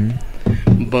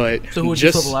 but So who would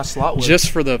you fill the last slot with?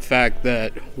 just for the fact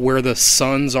that where the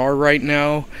Suns are right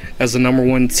now as the number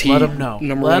one team, Let 'em know.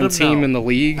 number Let one 'em team know. in the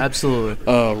league, Absolutely.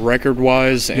 record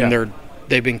wise, and Yeah.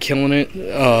 they've been killing it.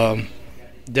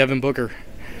 Devin Booker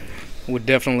would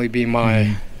definitely be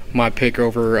my pick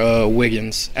over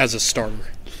Wiggins as a starter.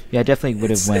 Yeah, I definitely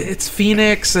would have went. It's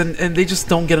Phoenix, and they just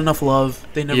don't get enough love.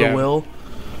 They never Yeah. will.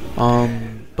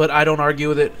 But I don't argue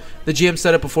with it. The GM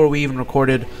said it before we even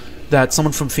recorded that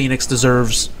someone from Phoenix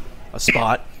deserves a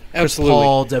spot. Absolutely. Chris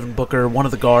Paul, Devin Booker, one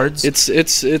of the guards. It's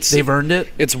They've earned it.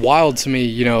 It's wild to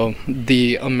me,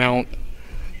 the amount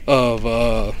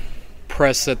of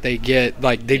press that they get.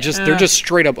 Like they're just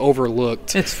straight up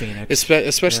overlooked. It's Phoenix.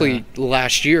 Especially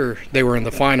last year, they were in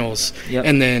the finals,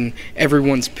 and then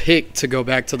everyone's pick to go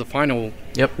back to the final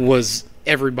was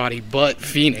everybody but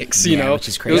Phoenix. Which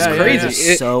is crazy. It was crazy.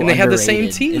 It's so and they had the same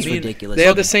underrated. team. It's ridiculous. They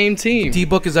had the same team.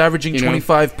 D-Book is averaging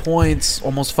 25 points,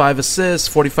 almost 5 assists,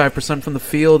 45% from the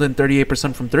field, and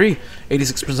 38% from three,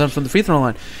 86% from the free throw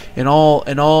line. In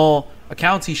all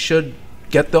accounts, he should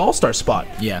get the All-Star spot.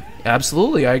 Yeah.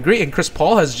 Absolutely, I agree. And Chris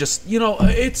Paul has just,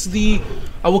 I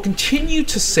will continue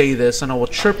to say this, and I will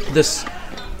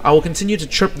continue to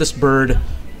chirp this bird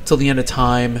till the end of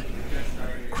time.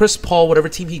 Chris Paul, whatever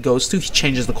team he goes to, he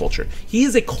changes the culture. He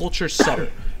is a culture setter.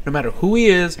 No matter who he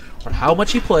is or how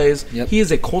much he plays, he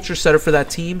is a culture setter for that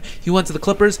team. He went to the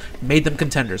Clippers, made them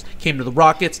contenders. Came to the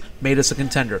Rockets, made us a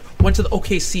contender. Went to the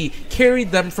OKC, carried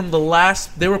them from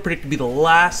they were predicted to be the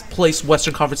last place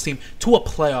Western Conference team to a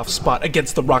playoff spot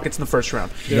against the Rockets in the first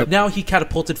round. Now he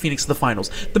catapulted Phoenix to the finals.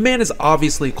 The man is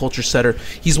obviously a culture setter.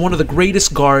 He's one of the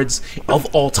greatest guards of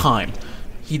all time.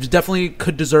 He definitely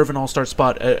could deserve an all-star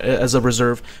spot as a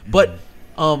reserve. But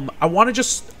I want to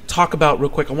just talk about real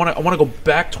quick. I want to go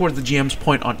back towards the GM's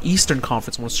point on Eastern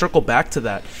Conference. I want to circle back to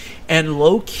that. And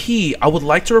low-key, I would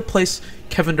like to replace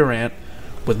Kevin Durant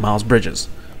with Miles Bridges.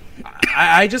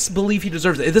 I just believe he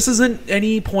deserves it. This isn't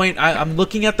any point. I'm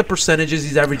looking at the percentages.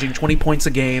 He's averaging 20 points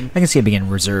a game. I can see him being in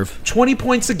reserve. 20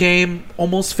 points a game,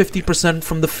 almost 50%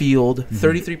 from the field,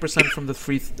 33% from the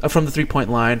from the 3-point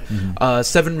line,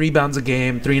 7 rebounds a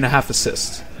game, 3.5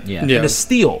 assists, and a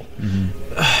steal.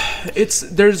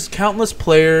 There's countless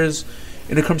players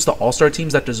when it comes to All-Star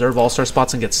teams that deserve All-Star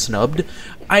spots and get snubbed.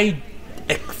 I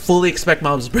fully expect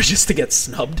Miles Bridges to get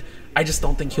snubbed. I just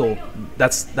don't think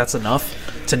that's enough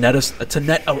to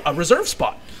net a reserve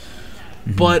spot.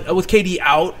 But with KD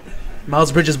out,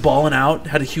 Miles Bridges balling out,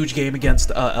 had a huge game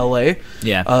against LA.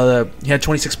 Yeah. He had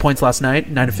 26 points last night,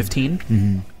 9 of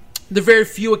 15. The very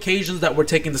few occasions that we're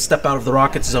taking the step out of the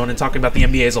Rockets zone and talking about the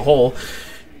NBA as a whole,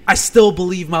 I still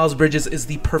believe Miles Bridges is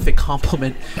the perfect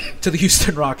complement to the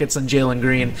Houston Rockets and Jalen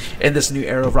Green in this new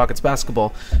era of Rockets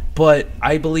basketball. But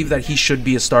I believe that he should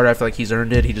be a starter. I feel like he's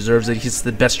earned it. He deserves it. He's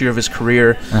the best year of his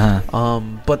career.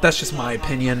 But that's just my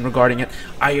opinion regarding it.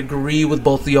 I agree with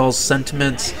both of y'all's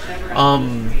sentiments.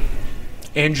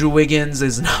 Andrew Wiggins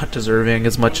is not deserving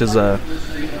as much as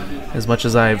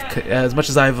I've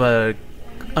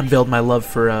unveiled my love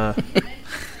for a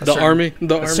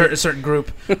certain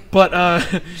group, but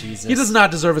he does not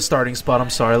deserve a starting spot. I'm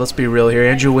sorry, let's be real here.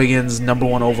 Andrew Wiggins, number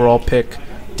 1 overall pick,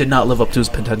 did not live up to his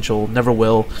potential, never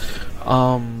will.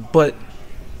 But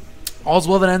all's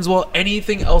well that ends well.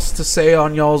 Anything else to say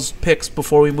on y'all's picks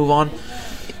before we move on?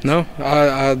 No,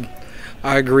 I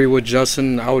agree with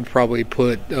Justin. I would probably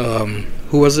put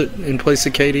who was it in place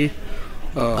of KD?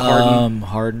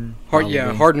 Harden.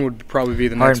 Harden would probably be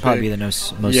the next. Harden probably be the most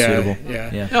suitable.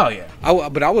 Yeah. Oh yeah.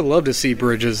 But I would love to see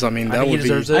Bridges. I mean, that would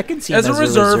be. I can see him as a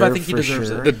reserve. I think he deserves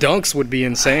sure. it. The dunks would be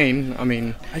insane. I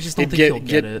mean, I just don't think he'll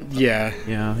get it. Yeah.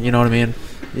 Yeah. You know what I mean?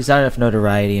 He's not enough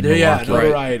notoriety in Milwaukee. Yeah,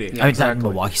 notoriety. Right. I mean, not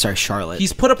Milwaukee. Sorry, Charlotte.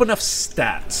 He's put up enough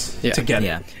stats to get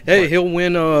it. Hey, he'll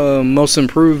win most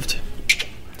improved.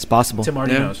 It's possible. Tim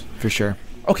already knows for sure.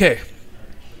 Okay.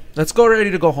 Let's go ready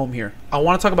to go home here. I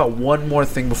want to talk about one more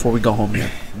thing before we go home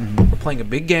here. We're playing a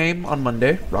big game on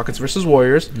Monday, Rockets versus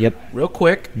Warriors. Yep. Real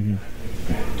quick.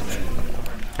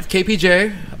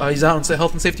 KPJ, he's out on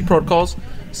health and safety protocols.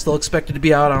 Still expected to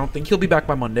be out. I don't think he'll be back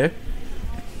by Monday.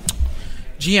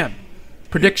 GM,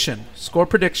 score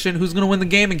prediction. Who's going to win the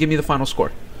game and give me the final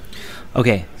score?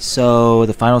 Okay, so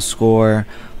the final score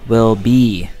will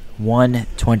be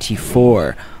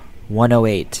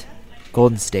 124-108.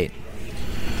 Golden State.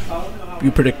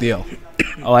 You predict the L.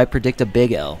 Oh, I predict a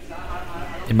big L,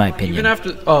 in my opinion. Even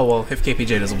after... Oh, well, if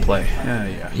KPJ doesn't play.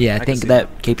 Yeah, I think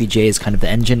that KPJ is kind of the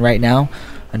engine right now,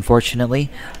 unfortunately.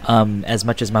 As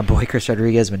much as my boy Chris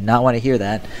Rodriguez would not want to hear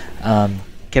that.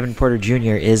 Kevin Porter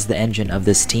Jr. is the engine of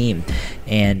this team,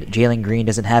 and Jalen Green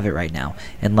doesn't have it right now.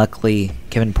 And luckily,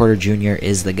 Kevin Porter Jr.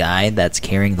 is the guy that's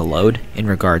carrying the load in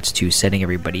regards to setting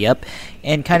everybody up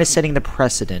and kind of setting the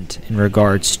precedent in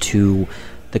regards to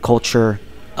the culture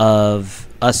of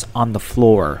us on the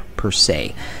floor, per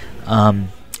se.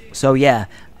 So, yeah,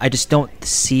 I just don't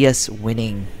see us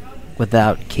winning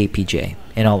without KPJ,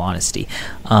 in all honesty.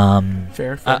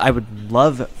 Fair. I would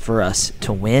love for us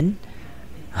to win,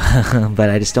 but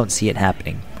I just don't see it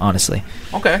happening, honestly.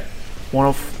 Okay.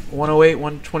 108,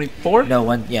 124? No,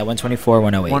 124,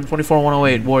 108. 124,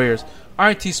 108, Warriors. All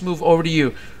right, T-Smooth, over to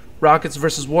you. Rockets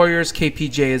versus Warriors.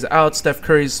 KPJ is out. Steph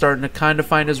Curry's starting to kind of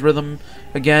find his rhythm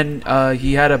again.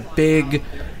 He had a big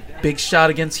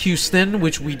shot against Houston,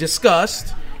 which we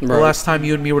discussed the last time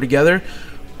you and me were together.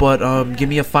 But give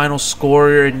me a final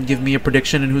score and give me a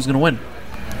prediction and who's going to win.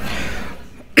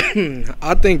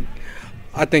 I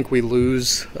think we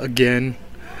lose again.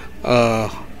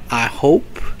 I hope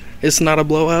it's not a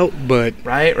blowout, but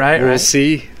we'll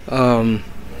see. It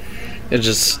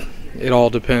all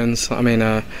depends. I mean,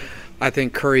 I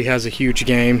think Curry has a huge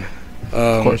game.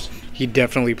 Of course. He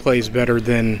definitely plays better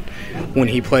than when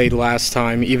he played last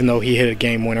time, even though he hit a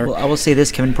game winner. Well, I will say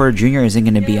this: Kevin Porter Jr. isn't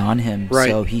going to be on him,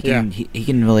 so he can he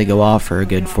can really go off for a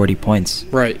good 40 points.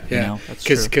 Right? Yeah,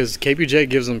 because KPJ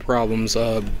gives him problems.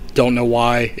 Don't know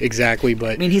why exactly,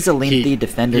 but I mean he's a lengthy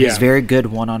defender. He's very good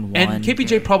one-on-one. And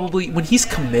KPJ probably, when he's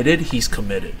committed, he's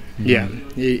committed. Yeah,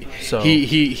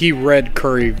 he read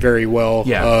Curry very well.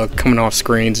 Yeah. Coming off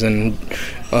screens and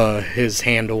his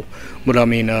handle, but I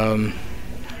mean.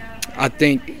 I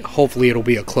think hopefully it'll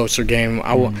be a closer game.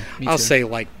 I'll say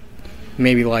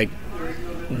maybe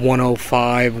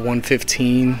 105,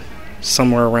 115,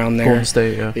 somewhere around there. Golden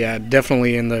State, yeah. Yeah,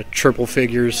 definitely in the triple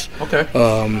figures. Okay.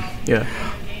 Yeah.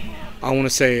 I want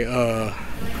to say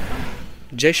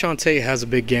Jae'Sean Tate has a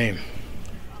big game.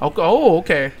 Oh,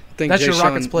 okay. That's your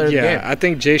Rockets player of the game. I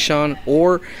think Jae'Sean,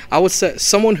 or I would say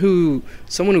someone who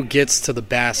gets to the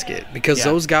basket, because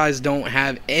those guys don't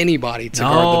have anybody to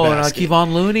guard the basket. No,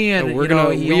 Kevon Looney, and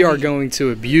we are going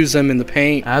to abuse them in the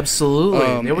paint.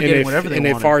 Absolutely, they were getting whatever they wanted.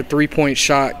 And if our 3-point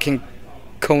shot can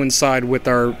coincide with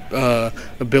our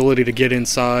ability to get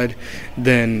inside,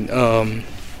 then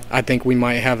I think we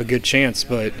might have a good chance.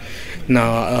 But no,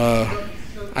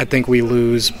 I think we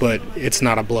lose, but it's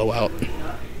not a blowout.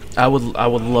 I would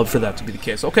love for that to be the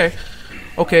case. Okay,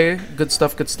 good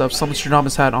stuff.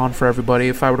 Summit hat on for everybody.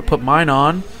 If I were to put mine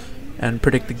on and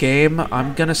predict the game,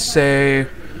 I'm gonna say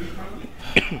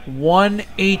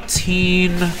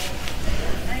 118,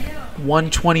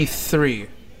 123.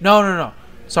 No.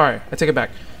 Sorry, I take it back.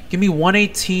 Give me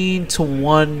 118 to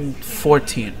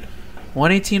 114.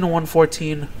 118 to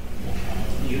 114.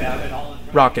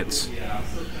 Rockets.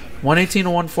 118 to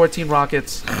 114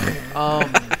 Rockets.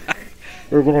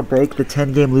 We're going to break the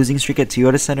 10-game losing streak at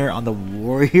Toyota Center on the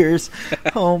Warriors.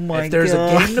 Oh, my God. If there's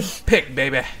a game to pick,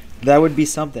 baby. That would be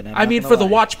something. I mean, for the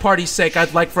watch party's sake,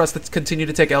 I'd like for us to continue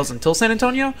to take L's until San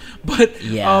Antonio. But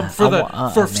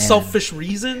for selfish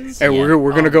reasons. Hey, we're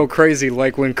going to go crazy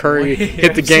like when Curry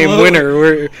hit the game winner.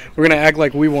 We're going to act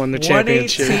like we won the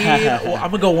championship. I'm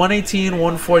going to go 118,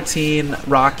 114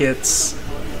 Rockets.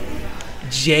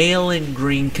 Jalen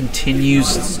Green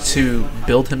continues to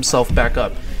build himself back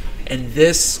up. And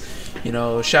this,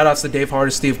 shout outs to Dave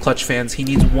Hardesty of Clutch fans. He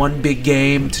needs one big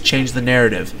game to change the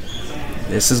narrative.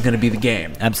 This is going to be the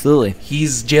game. Absolutely.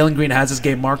 Jalen Green has his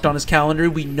game marked on his calendar.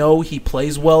 We know he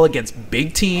plays well against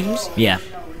big teams. Yeah.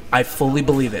 I fully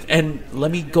believe it. And let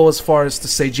me go as far as to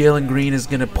say Jalen Green is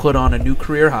going to put on a new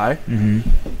career high. Mm-hmm.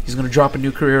 He's going to drop a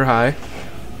new career high.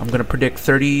 I'm going to predict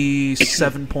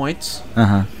 37 points.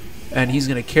 Uh-huh. And he's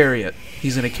going to carry it.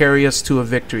 He's going to carry us to a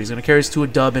victory. He's going to carry us to a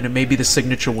dub, and it may be the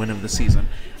signature win of the season.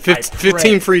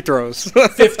 15 free throws.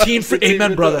 15 free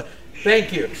Amen, brother.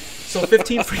 Thank you. So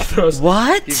 15 free throws.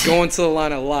 What? He's going to the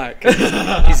line of luck.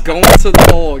 He's going to the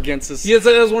hole against his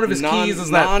that's one of his keys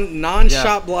is that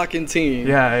non-shot blocking team.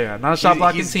 Yeah. Non-shot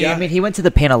blocking team. I mean, he went to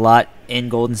the paint a lot in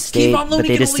Golden State, but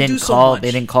they just didn't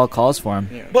call calls for him.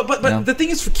 Yeah. But the thing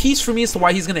is, keys for me as to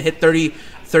why he's going to hit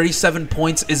 37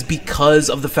 points is because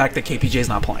of the fact that KPJ is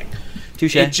not playing.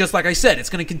 Touche. It's just like I said,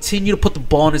 it's going to continue to put the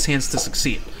ball in his hands to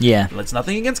succeed. Yeah. It's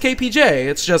nothing against KPJ.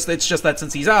 It's just that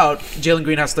since he's out, Jalen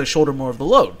Green has to shoulder more of the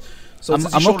load. So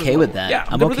I'm okay with that. Yeah,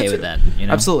 I'm okay with that.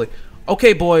 Absolutely.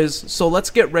 Okay, boys. So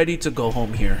let's get ready to go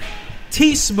home here.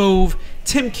 T-Smooth,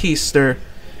 Tim Keister.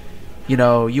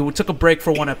 You took a break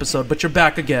for one episode, but you're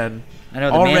back again. I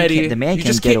know the man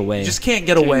can't get away. You just can't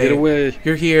get away.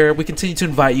 You're here. We continue to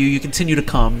invite you. You continue to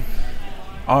come.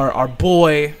 Our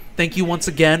boy. Thank you once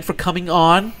again for coming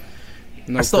on.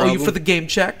 No I still owe problem. you for the game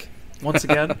check. once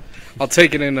again. I'll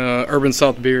take it in Urban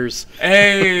South beers.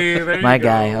 Hey, there you My go.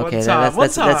 guy. Okay,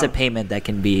 that's a time. payment that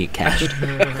can be cashed.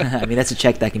 I mean, that's a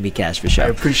check that can be cashed for sure. I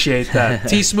appreciate that.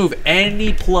 T-Smooth,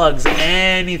 any plugs,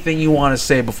 anything you want to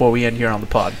say before we end here on the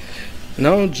pod?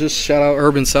 No, just shout out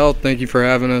Urban South. Thank you for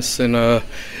having us, and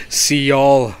see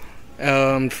y'all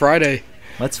Friday.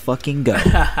 Let's fucking go.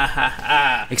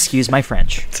 Excuse my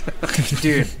French.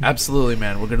 Dude, absolutely,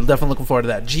 man. We're definitely looking forward to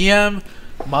that. GM,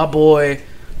 my boy,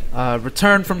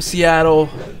 returned from Seattle,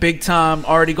 big time,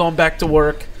 already going back to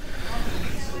work.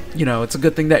 You know, it's a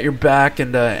good thing that you're back,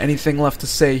 and anything left to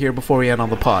say here before we end on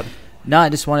the pod? No, I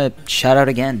just want to shout out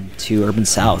again to Urban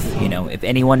South. You know, if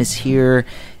anyone is here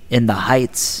in the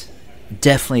Heights,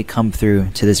 definitely come through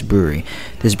to this brewery.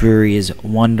 This brewery is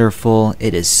wonderful.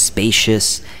 It is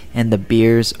spacious, and the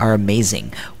beers are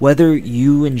amazing. Whether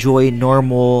you enjoy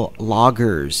normal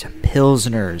lagers,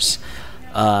 pilsners,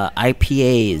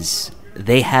 IPAs,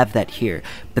 they have that here.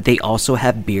 But they also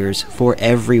have beers for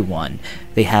everyone.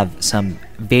 They have some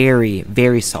very,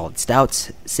 very solid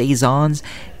stouts, saisons,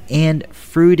 and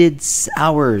fruited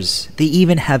sours. They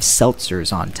even have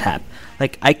seltzers on tap.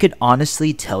 Like, I could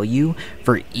honestly tell you,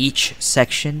 for each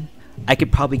section, I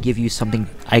could probably give you something,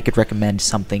 I could recommend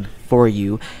something for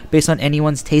you based on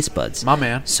anyone's taste buds. My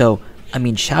man. So, I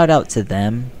mean, shout out to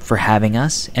them for having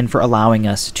us and for allowing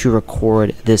us to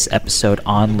record this episode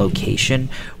on location.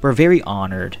 We're very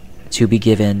honored to be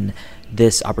given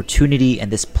this opportunity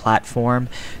and this platform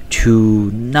to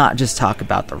not just talk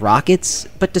about the Rockets,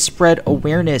 but to spread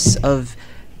awareness of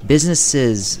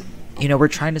businesses. You know, we're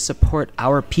trying to support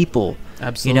our people.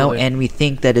 Absolutely. You know, and we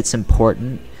think that it's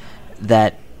important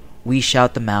that we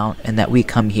shout them out and that we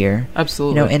come here.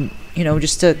 Absolutely. You know, and, you know,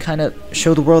 just to kind of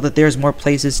show the world that there's more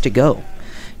places to go,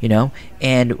 you know,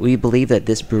 and we believe that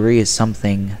this brewery is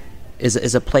something,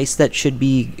 is a place that should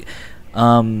be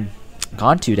gone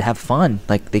to have fun.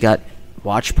 Like, they got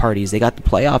watch parties, they got the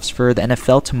playoffs for the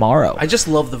NFL tomorrow. I just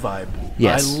love the vibe.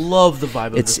 Yes. I love the vibe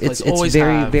of this place. It's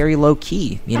very, very low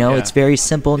key, you know, it's very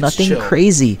simple, nothing chill.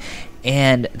 crazy.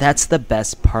 And that's the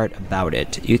best part about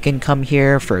it. You can come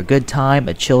here for a good time,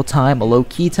 a chill time, a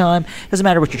low-key time. Doesn't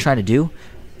matter what you're trying to do.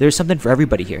 There's something for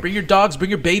everybody here. Bring your dogs, bring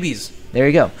your babies. There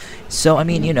you go. So, I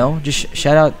mean, you know, just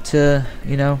shout out to,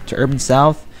 you know, to Urban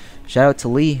South. Shout out to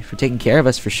Lee for taking care of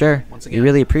us for sure. Once again. We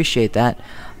really appreciate that.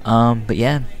 But,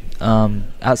 yeah,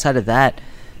 outside of that,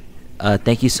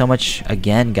 thank you so much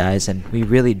again, guys, and we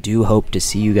really do hope to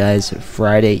see you guys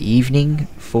Friday evening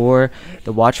for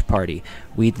the watch party.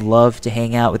 We'd love to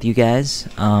hang out with you guys.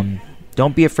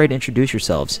 Don't be afraid to introduce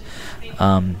yourselves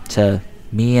to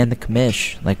me and the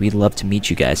commish. Like, we'd love to meet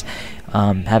you guys.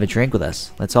 Have a drink with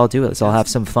us. Let's all do it. Let's all have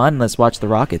some fun. Let's watch the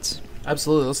Rockets.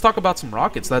 Absolutely. Let's talk about some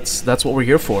Rockets. That's what we're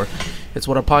here for. It's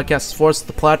what our podcast is for. It's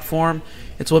the platform.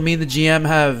 It's what me and the GM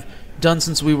have done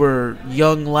since we were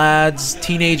young lads,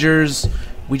 teenagers.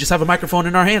 We just have a microphone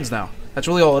in our hands now. That's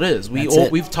really all it is.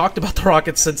 We've talked about the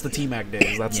Rockets since the T-Mac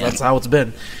days. That's how it's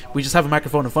been. We just have a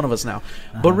microphone in front of us now.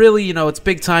 But really, you know, it's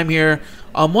big time here.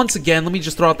 Once again, let me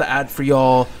just throw out the ad for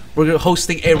y'all. We're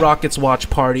hosting a Rockets watch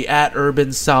party at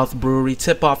Urban South Brewery.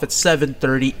 Tip-off at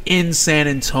 7:30 in San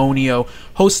Antonio.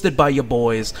 Hosted by your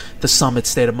boys, the Summit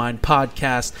State of Mind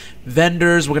podcast.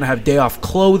 Vendors, we're going to have Day Off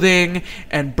Clothing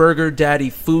and Burger Daddy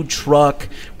Food Truck.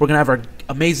 We're going to have our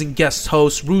amazing guest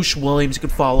host, Roosh Williams. You can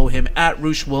follow him at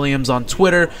Roosh Williams on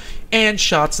Twitter, and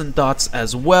Shots and Thoughts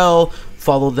as well.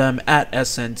 Follow them at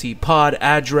SNT Pod.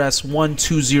 Address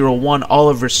 1201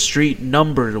 Oliver Street,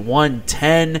 number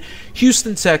 110,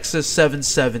 Houston, Texas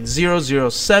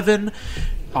 77007.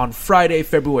 On Friday,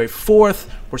 February 4th,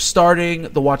 we're starting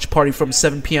the watch party from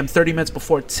 7 p.m., 30 minutes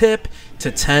before tip,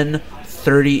 to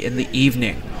 10:30 in the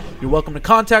evening. You're welcome to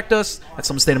contact us at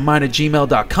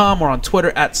summitstateofmind@gmail.com or on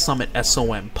Twitter at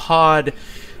SummitSOMPod.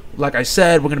 Like I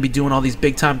said, we're going to be doing all these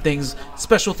big-time things.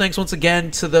 Special thanks once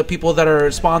again to the people that are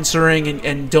sponsoring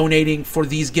and donating for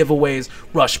these giveaways.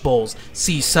 Rush Bowls,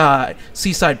 Seaside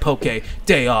Poke,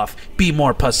 Day Off, Be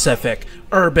More Pacific,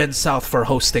 Urban South for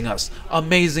hosting us.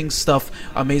 Amazing stuff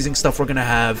we're going to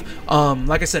have.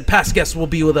 Like I said, past guests will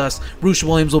be with us. Roosh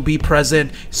Williams will be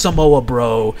present. Samoa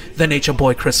Bro, the Nature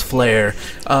Boy Chris Flair.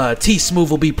 T-Smooth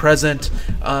will be present.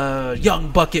 Young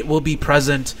Bucket will be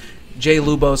present. Jay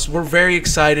Lubos. We're very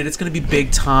excited. It's going to be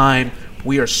big time.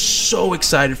 We are so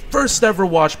excited. First ever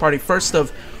watch party. First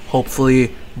of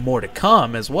hopefully more to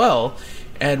come as well.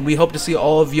 And we hope to see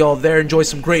all of y'all there. Enjoy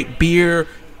some great beer,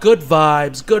 good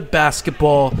vibes, good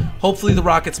basketball. Hopefully the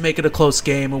Rockets make it a close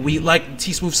game. And we, like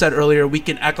T-Smooth said earlier, we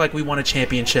can act like we won a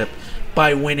championship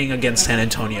by winning against San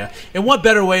Antonio. And what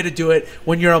better way to do it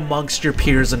when you're amongst your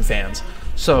peers and fans?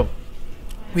 So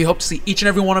We hope to see each and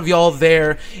every one of y'all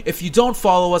there. If you don't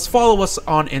follow us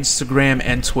on Instagram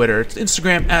and Twitter. It's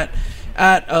Instagram at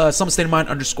Summit State of Mind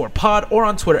 _pod, or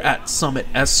on Twitter at Summit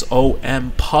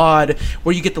SOM Pod,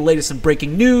 where you get the latest and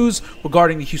breaking news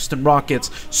regarding the Houston Rockets,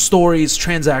 stories,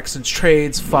 transactions,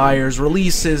 trades, fires,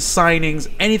 releases,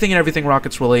 signings, anything and everything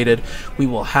Rockets related. We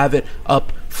will have it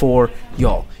up for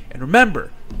y'all. And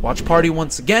remember, watch party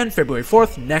once again, February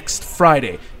 4th, next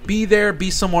Friday. Be there,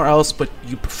 be somewhere else, but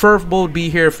you preferable to be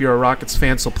here if you're a Rockets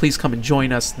fan, so please come and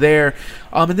join us there.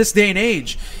 In this day and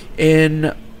age,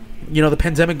 in the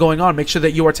pandemic going on, make sure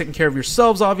that you are taking care of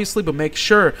yourselves, obviously, but make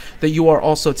sure that you are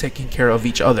also taking care of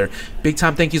each other. Big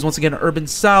time thank yous once again to Urban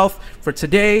South for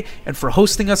today and for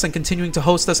hosting us and continuing to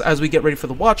host us as we get ready for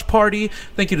the watch party.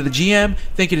 Thank you to the GM.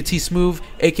 Thank you to T Smooth,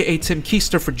 aka Tim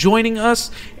Keister, for joining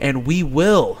us, and we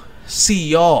will see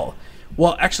y'all.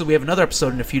 Well, actually, we have another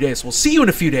episode in a few days. We'll see you in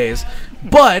a few days,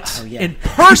 but in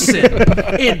person,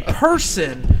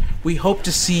 we hope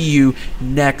to see you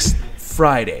next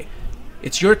Friday.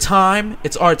 It's your time.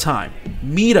 It's our time.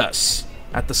 Meet us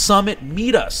at the Summit.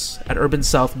 Meet us at Urban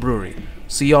South Brewery.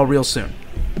 See y'all real soon.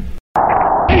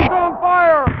 He's on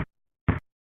fire!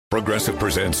 Progressive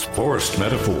presents Forced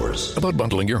Metaphors about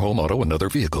bundling your home, auto, and other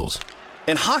vehicles.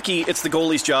 In hockey, it's the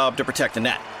goalie's job to protect the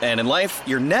net. And in life,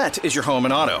 your net is your home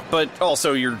and auto, but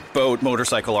also your boat,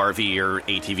 motorcycle, RV, or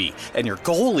ATV. And your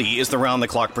goalie is the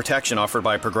round-the-clock protection offered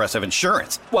by Progressive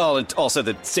Insurance. Well, and also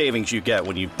the savings you get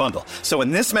when you bundle. So in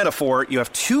this metaphor, you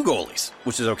have two goalies,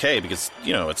 which is okay because,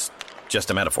 it's just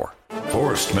a metaphor.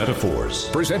 Forced Metaphors,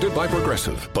 presented by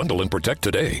Progressive. Bundle and protect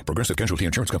today. Progressive Casualty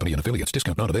Insurance Company and affiliates.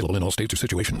 Discount not available in all states or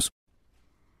situations.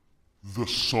 The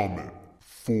Summit.